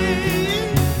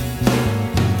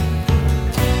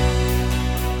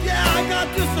 Yeah, I got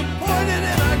disappointed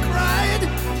and I cried,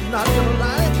 not gonna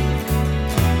lie.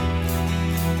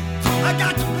 I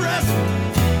got depressed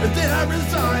and then I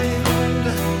resigned.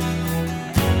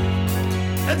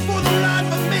 And for the life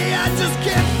of me, I just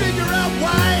can't figure out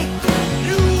why